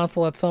coming to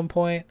console at some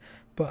point.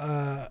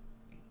 But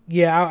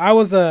yeah, I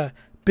was a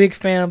big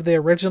fan of the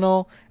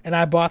original, and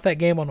I bought that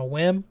game on a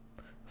whim.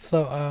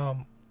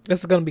 So this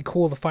is going to be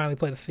cool to finally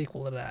play the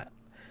sequel to that.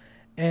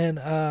 And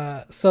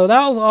so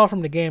that was all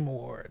from the Game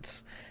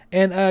Awards.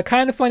 And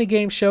Kind of Funny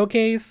Game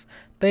Showcase,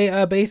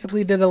 they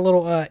basically did a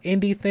little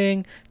indie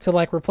thing to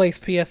like replace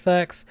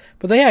PSX,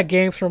 but they had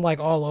games from like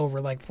all over,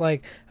 like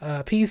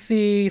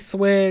PC,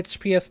 Switch,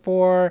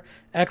 PS4,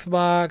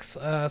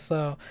 Xbox.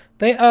 So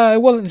they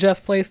it wasn't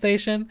just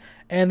PlayStation,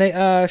 and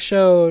they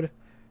showed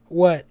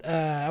what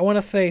I want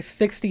to say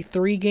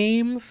 63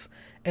 games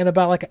in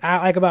about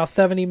about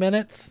 70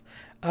 minutes.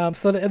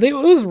 So it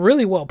was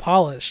really well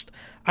polished.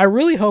 I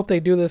really hope they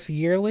do this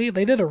yearly.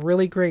 They did a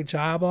really great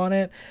job on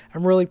it.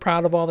 I'm really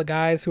proud of all the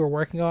guys who are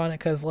working on it,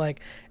 because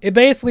like it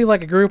basically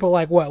like a group of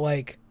I'll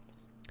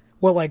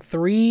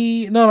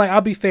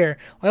be fair,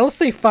 like let's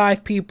say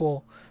 5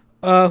 people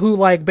who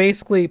like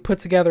basically put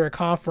together a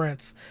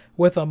conference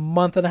with a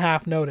month and a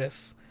half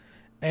notice,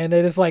 and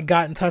they just like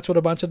got in touch with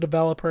a bunch of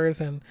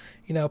developers and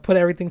put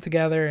everything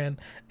together, and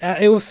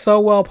it was so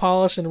well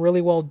polished and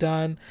really well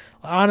done.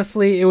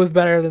 Honestly, it was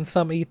better than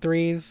some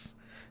E3s.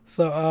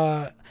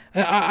 So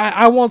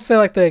I won't say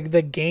like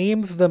the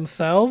games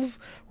themselves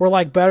were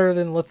like better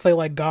than, let's say,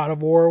 like God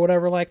of War or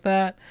whatever like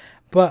that,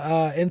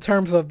 but in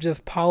terms of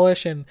just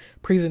polish and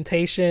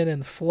presentation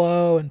and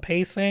flow and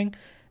pacing,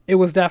 it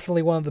was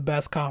definitely one of the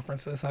best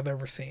conferences I've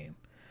ever seen.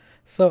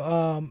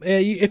 So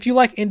if you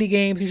like indie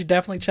games, you should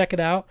definitely check it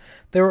out.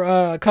 There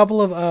were a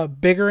couple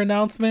of bigger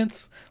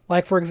announcements,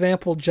 like for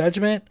example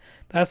Judgment.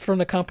 That's from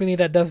the company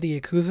that does the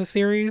Yakuza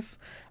series.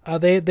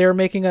 They're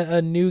making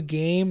a new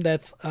game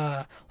that's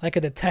like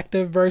a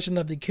detective version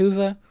of the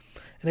Yakuza,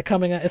 and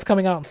it's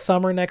coming out in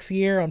summer next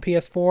year on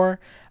PS4.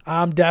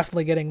 I'm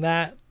definitely getting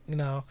that.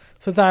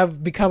 Since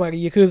I've become a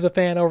Yakuza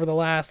fan over the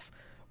last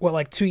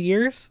 2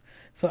 years,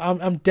 so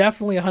I'm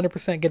definitely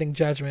 100% getting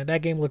Judgment.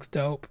 That game looks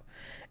dope.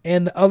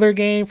 And the other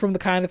game from the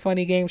Kind of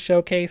Funny Game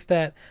Showcase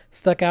that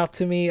stuck out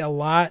to me a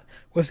lot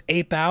was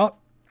Ape Out.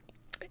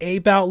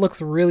 Ape Out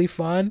looks really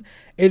fun.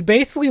 It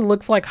basically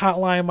looks like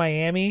Hotline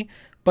Miami,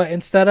 but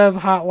instead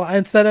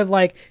of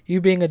like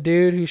you being a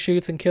dude who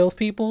shoots and kills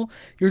people,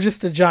 you're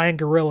just a giant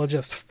gorilla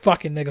just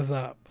fucking niggas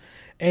up.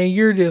 And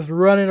you're just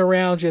running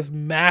around just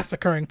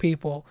massacring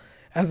people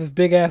as this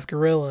big ass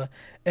gorilla.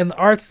 And the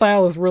art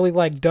style is really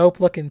like dope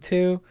looking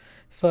too.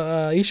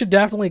 So you should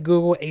definitely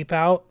Google Ape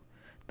Out.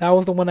 That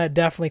was the one that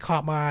definitely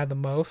caught my eye the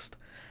most.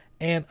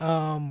 And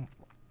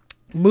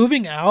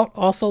Moving Out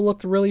also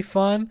looked really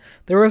fun.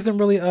 There wasn't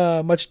really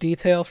much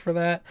details for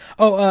that.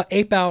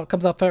 Ape Out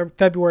comes out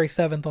February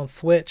 7th on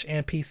Switch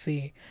and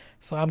PC,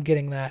 so I'm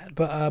getting that.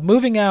 But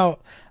Moving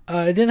Out,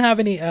 it didn't have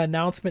any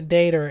announcement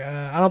date, or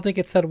I don't think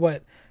it said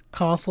what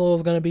console it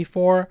was going to be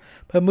for.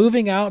 But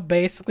Moving Out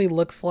basically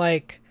looks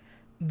like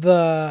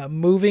the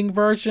moving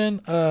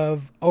version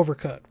of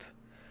Overcooked.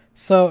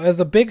 So as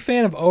a big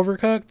fan of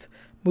Overcooked,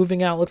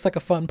 Moving Out looks like a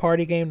fun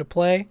party game to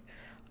play.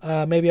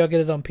 Maybe I'll get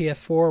it on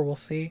PS4. We'll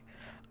see.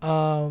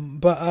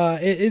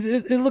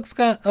 It looks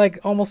kind of like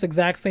almost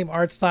exact same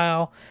art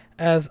style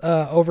as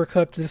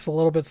Overcooked, just a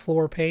little bit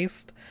slower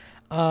paced.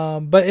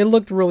 But it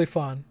looked really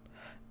fun.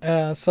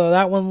 So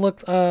that one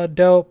looked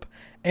dope.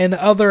 And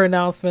the other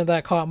announcement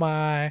that caught my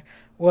eye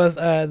was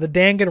the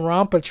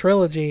Danganronpa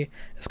trilogy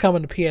is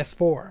coming to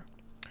PS4.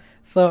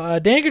 So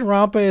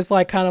Danganronpa is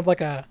like kind of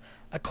like a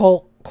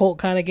cult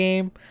kind of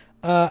game.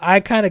 I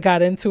kind of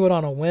got into it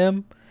on a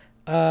whim,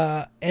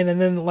 and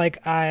then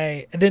like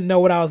I didn't know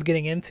what I was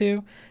getting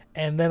into,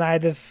 and then I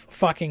just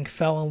fucking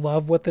fell in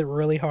love with it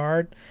really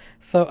hard.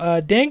 So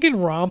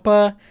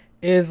Danganronpa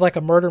is like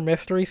a murder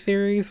mystery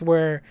series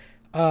where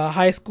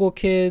high school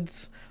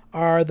kids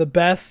are the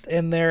best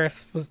in their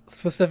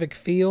specific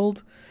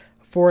field.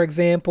 For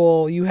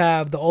example, you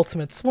have the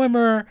ultimate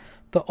swimmer,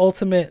 the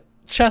ultimate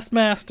chess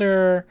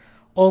master,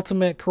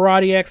 ultimate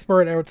karate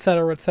expert,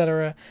 etc.,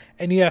 etc.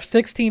 And you have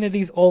 16 of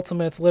these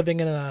ultimates living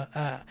in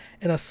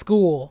a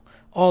school,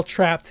 all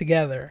trapped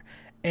together.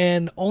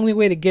 And the only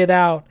way to get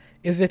out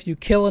is if you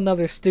kill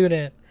another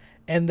student,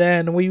 and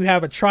then when you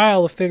have a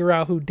trial to figure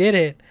out who did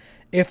it,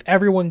 if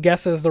everyone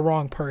guesses the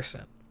wrong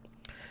person.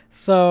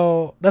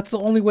 So that's the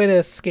only way to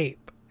escape.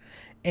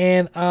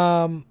 And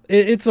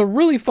it's a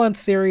really fun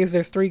series.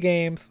 There's 3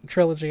 games,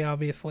 trilogy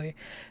obviously.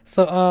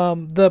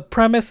 So the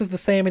premise is the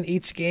same in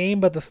each game,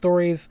 but the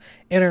stories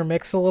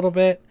intermix a little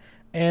bit.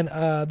 And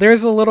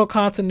there's a little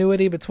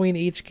continuity between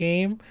each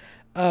game,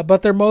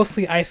 but they're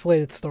mostly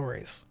isolated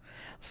stories.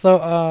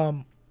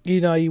 So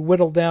you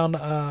whittle down,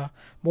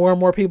 more and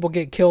more people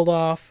get killed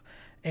off,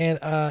 and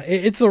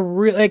it's a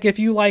real, like, if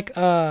you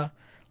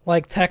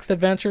like text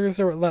adventures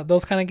or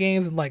those kind of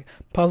games and like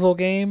puzzle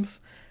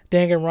games,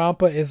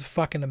 Danganronpa is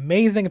fucking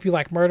amazing. If you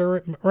like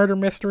murder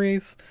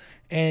mysteries,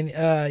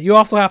 and you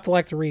also have to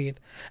like to read.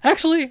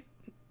 Actually,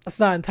 that's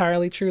not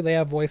entirely true. They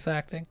have voice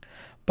acting,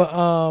 but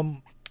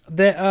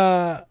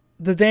the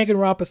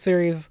Danganronpa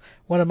series,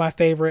 one of my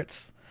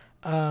favorites.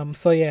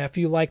 So yeah, if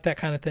you like that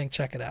kind of thing,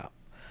 check it out.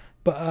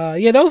 But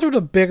yeah, those were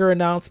the bigger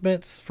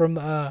announcements from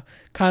the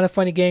Kind of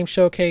Funny Game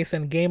Showcase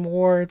and Game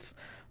Awards.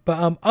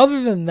 But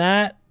other than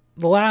that,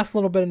 the last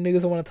little bit of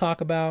news I want to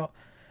talk about.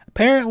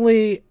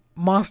 Apparently,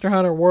 Monster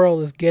Hunter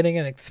World is getting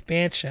an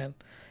expansion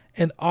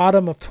in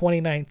autumn of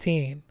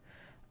 2019.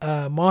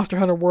 Monster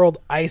Hunter World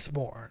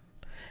Iceborne.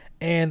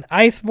 And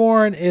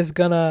Iceborne is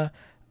gonna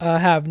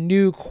have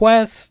new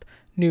quests,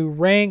 new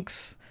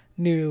ranks,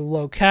 new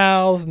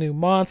locales, new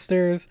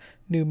monsters,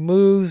 new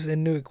moves,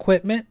 and new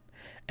equipment.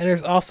 And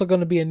there's also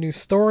going to be a new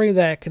story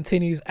that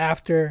continues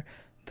after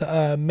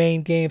the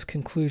main game's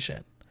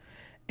conclusion.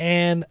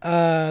 And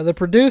the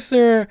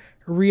producer,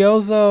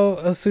 Ryozo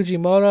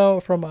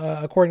Sugimoto, from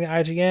according to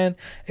IGN,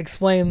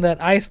 explained that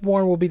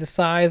Iceborne will be the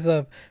size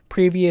of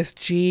previous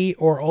G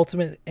or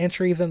Ultimate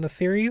entries in the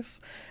series.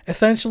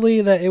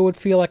 Essentially, that it would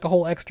feel like a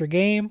whole extra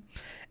game,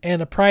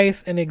 and the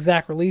price and the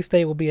exact release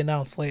date will be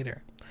announced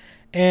later.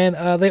 And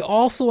they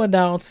also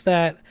announced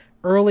that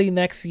early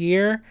next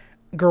year,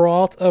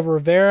 Geralt of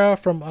Rivia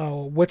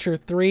from Witcher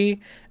 3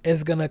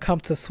 is gonna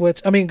come to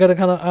Switch.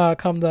 Gonna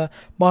come to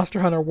Monster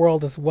Hunter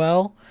World as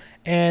well,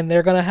 and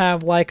they're gonna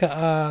have like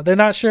they're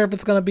not sure if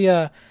it's gonna be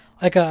a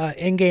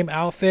in-game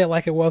outfit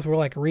like it was for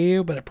like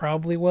Ryu, but it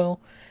probably will.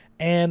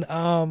 And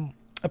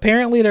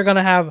apparently they're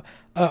gonna have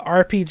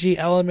RPG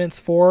elements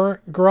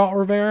for Geralt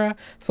Rivia,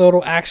 so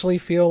it'll actually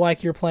feel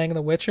like you're playing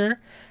The Witcher.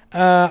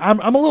 I'm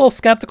a little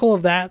skeptical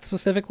of that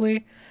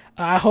specifically.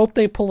 I hope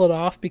they pull it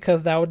off,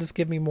 because that would just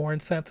give me more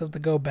incentive to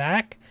go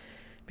back,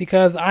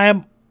 because I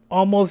am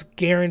almost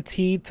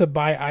guaranteed to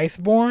buy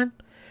Iceborne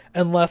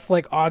unless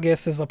like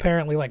August is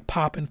apparently like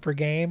popping for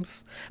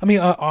games.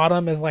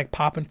 Autumn is like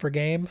popping for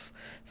games.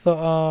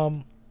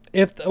 So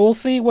if we'll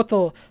see what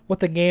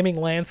the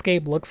gaming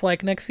landscape looks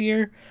like next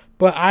year,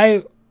 but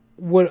I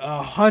would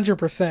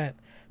 100%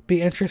 be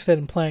interested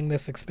in playing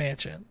this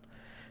expansion.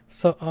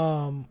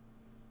 So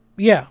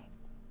yeah.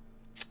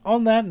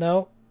 On that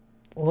note,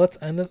 let's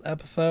end this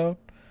episode.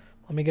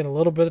 Let me get a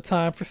little bit of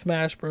time for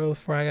Smash Bros.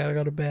 Before I gotta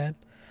go to bed.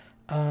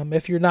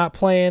 If you're not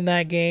playing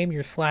that game,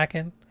 you're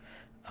slacking.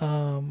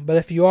 But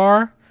if you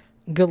are,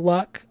 good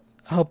luck.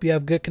 I hope you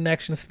have good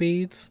connection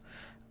speeds.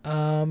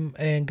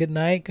 And good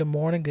night, good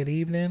morning, good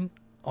evening,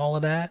 all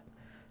of that.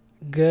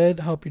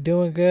 Good. Hope you're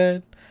doing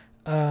good.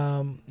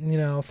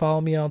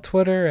 Follow me on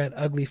Twitter at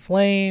Ugly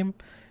Flame.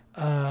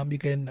 You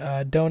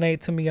can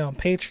donate to me on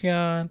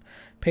Patreon.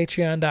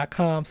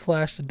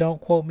 Patreon.com/the Don't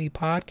Quote Me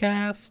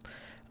podcast.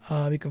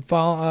 You can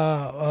follow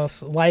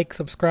us, like,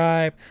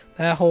 subscribe,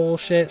 that whole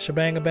shit,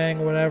 shebang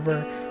bang or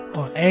whatever,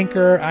 on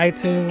Anchor,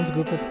 iTunes,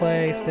 Google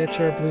Play,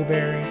 Stitcher,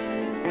 Blueberry,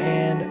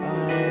 and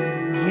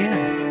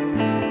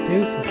yeah,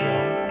 deuces,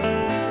 y'all.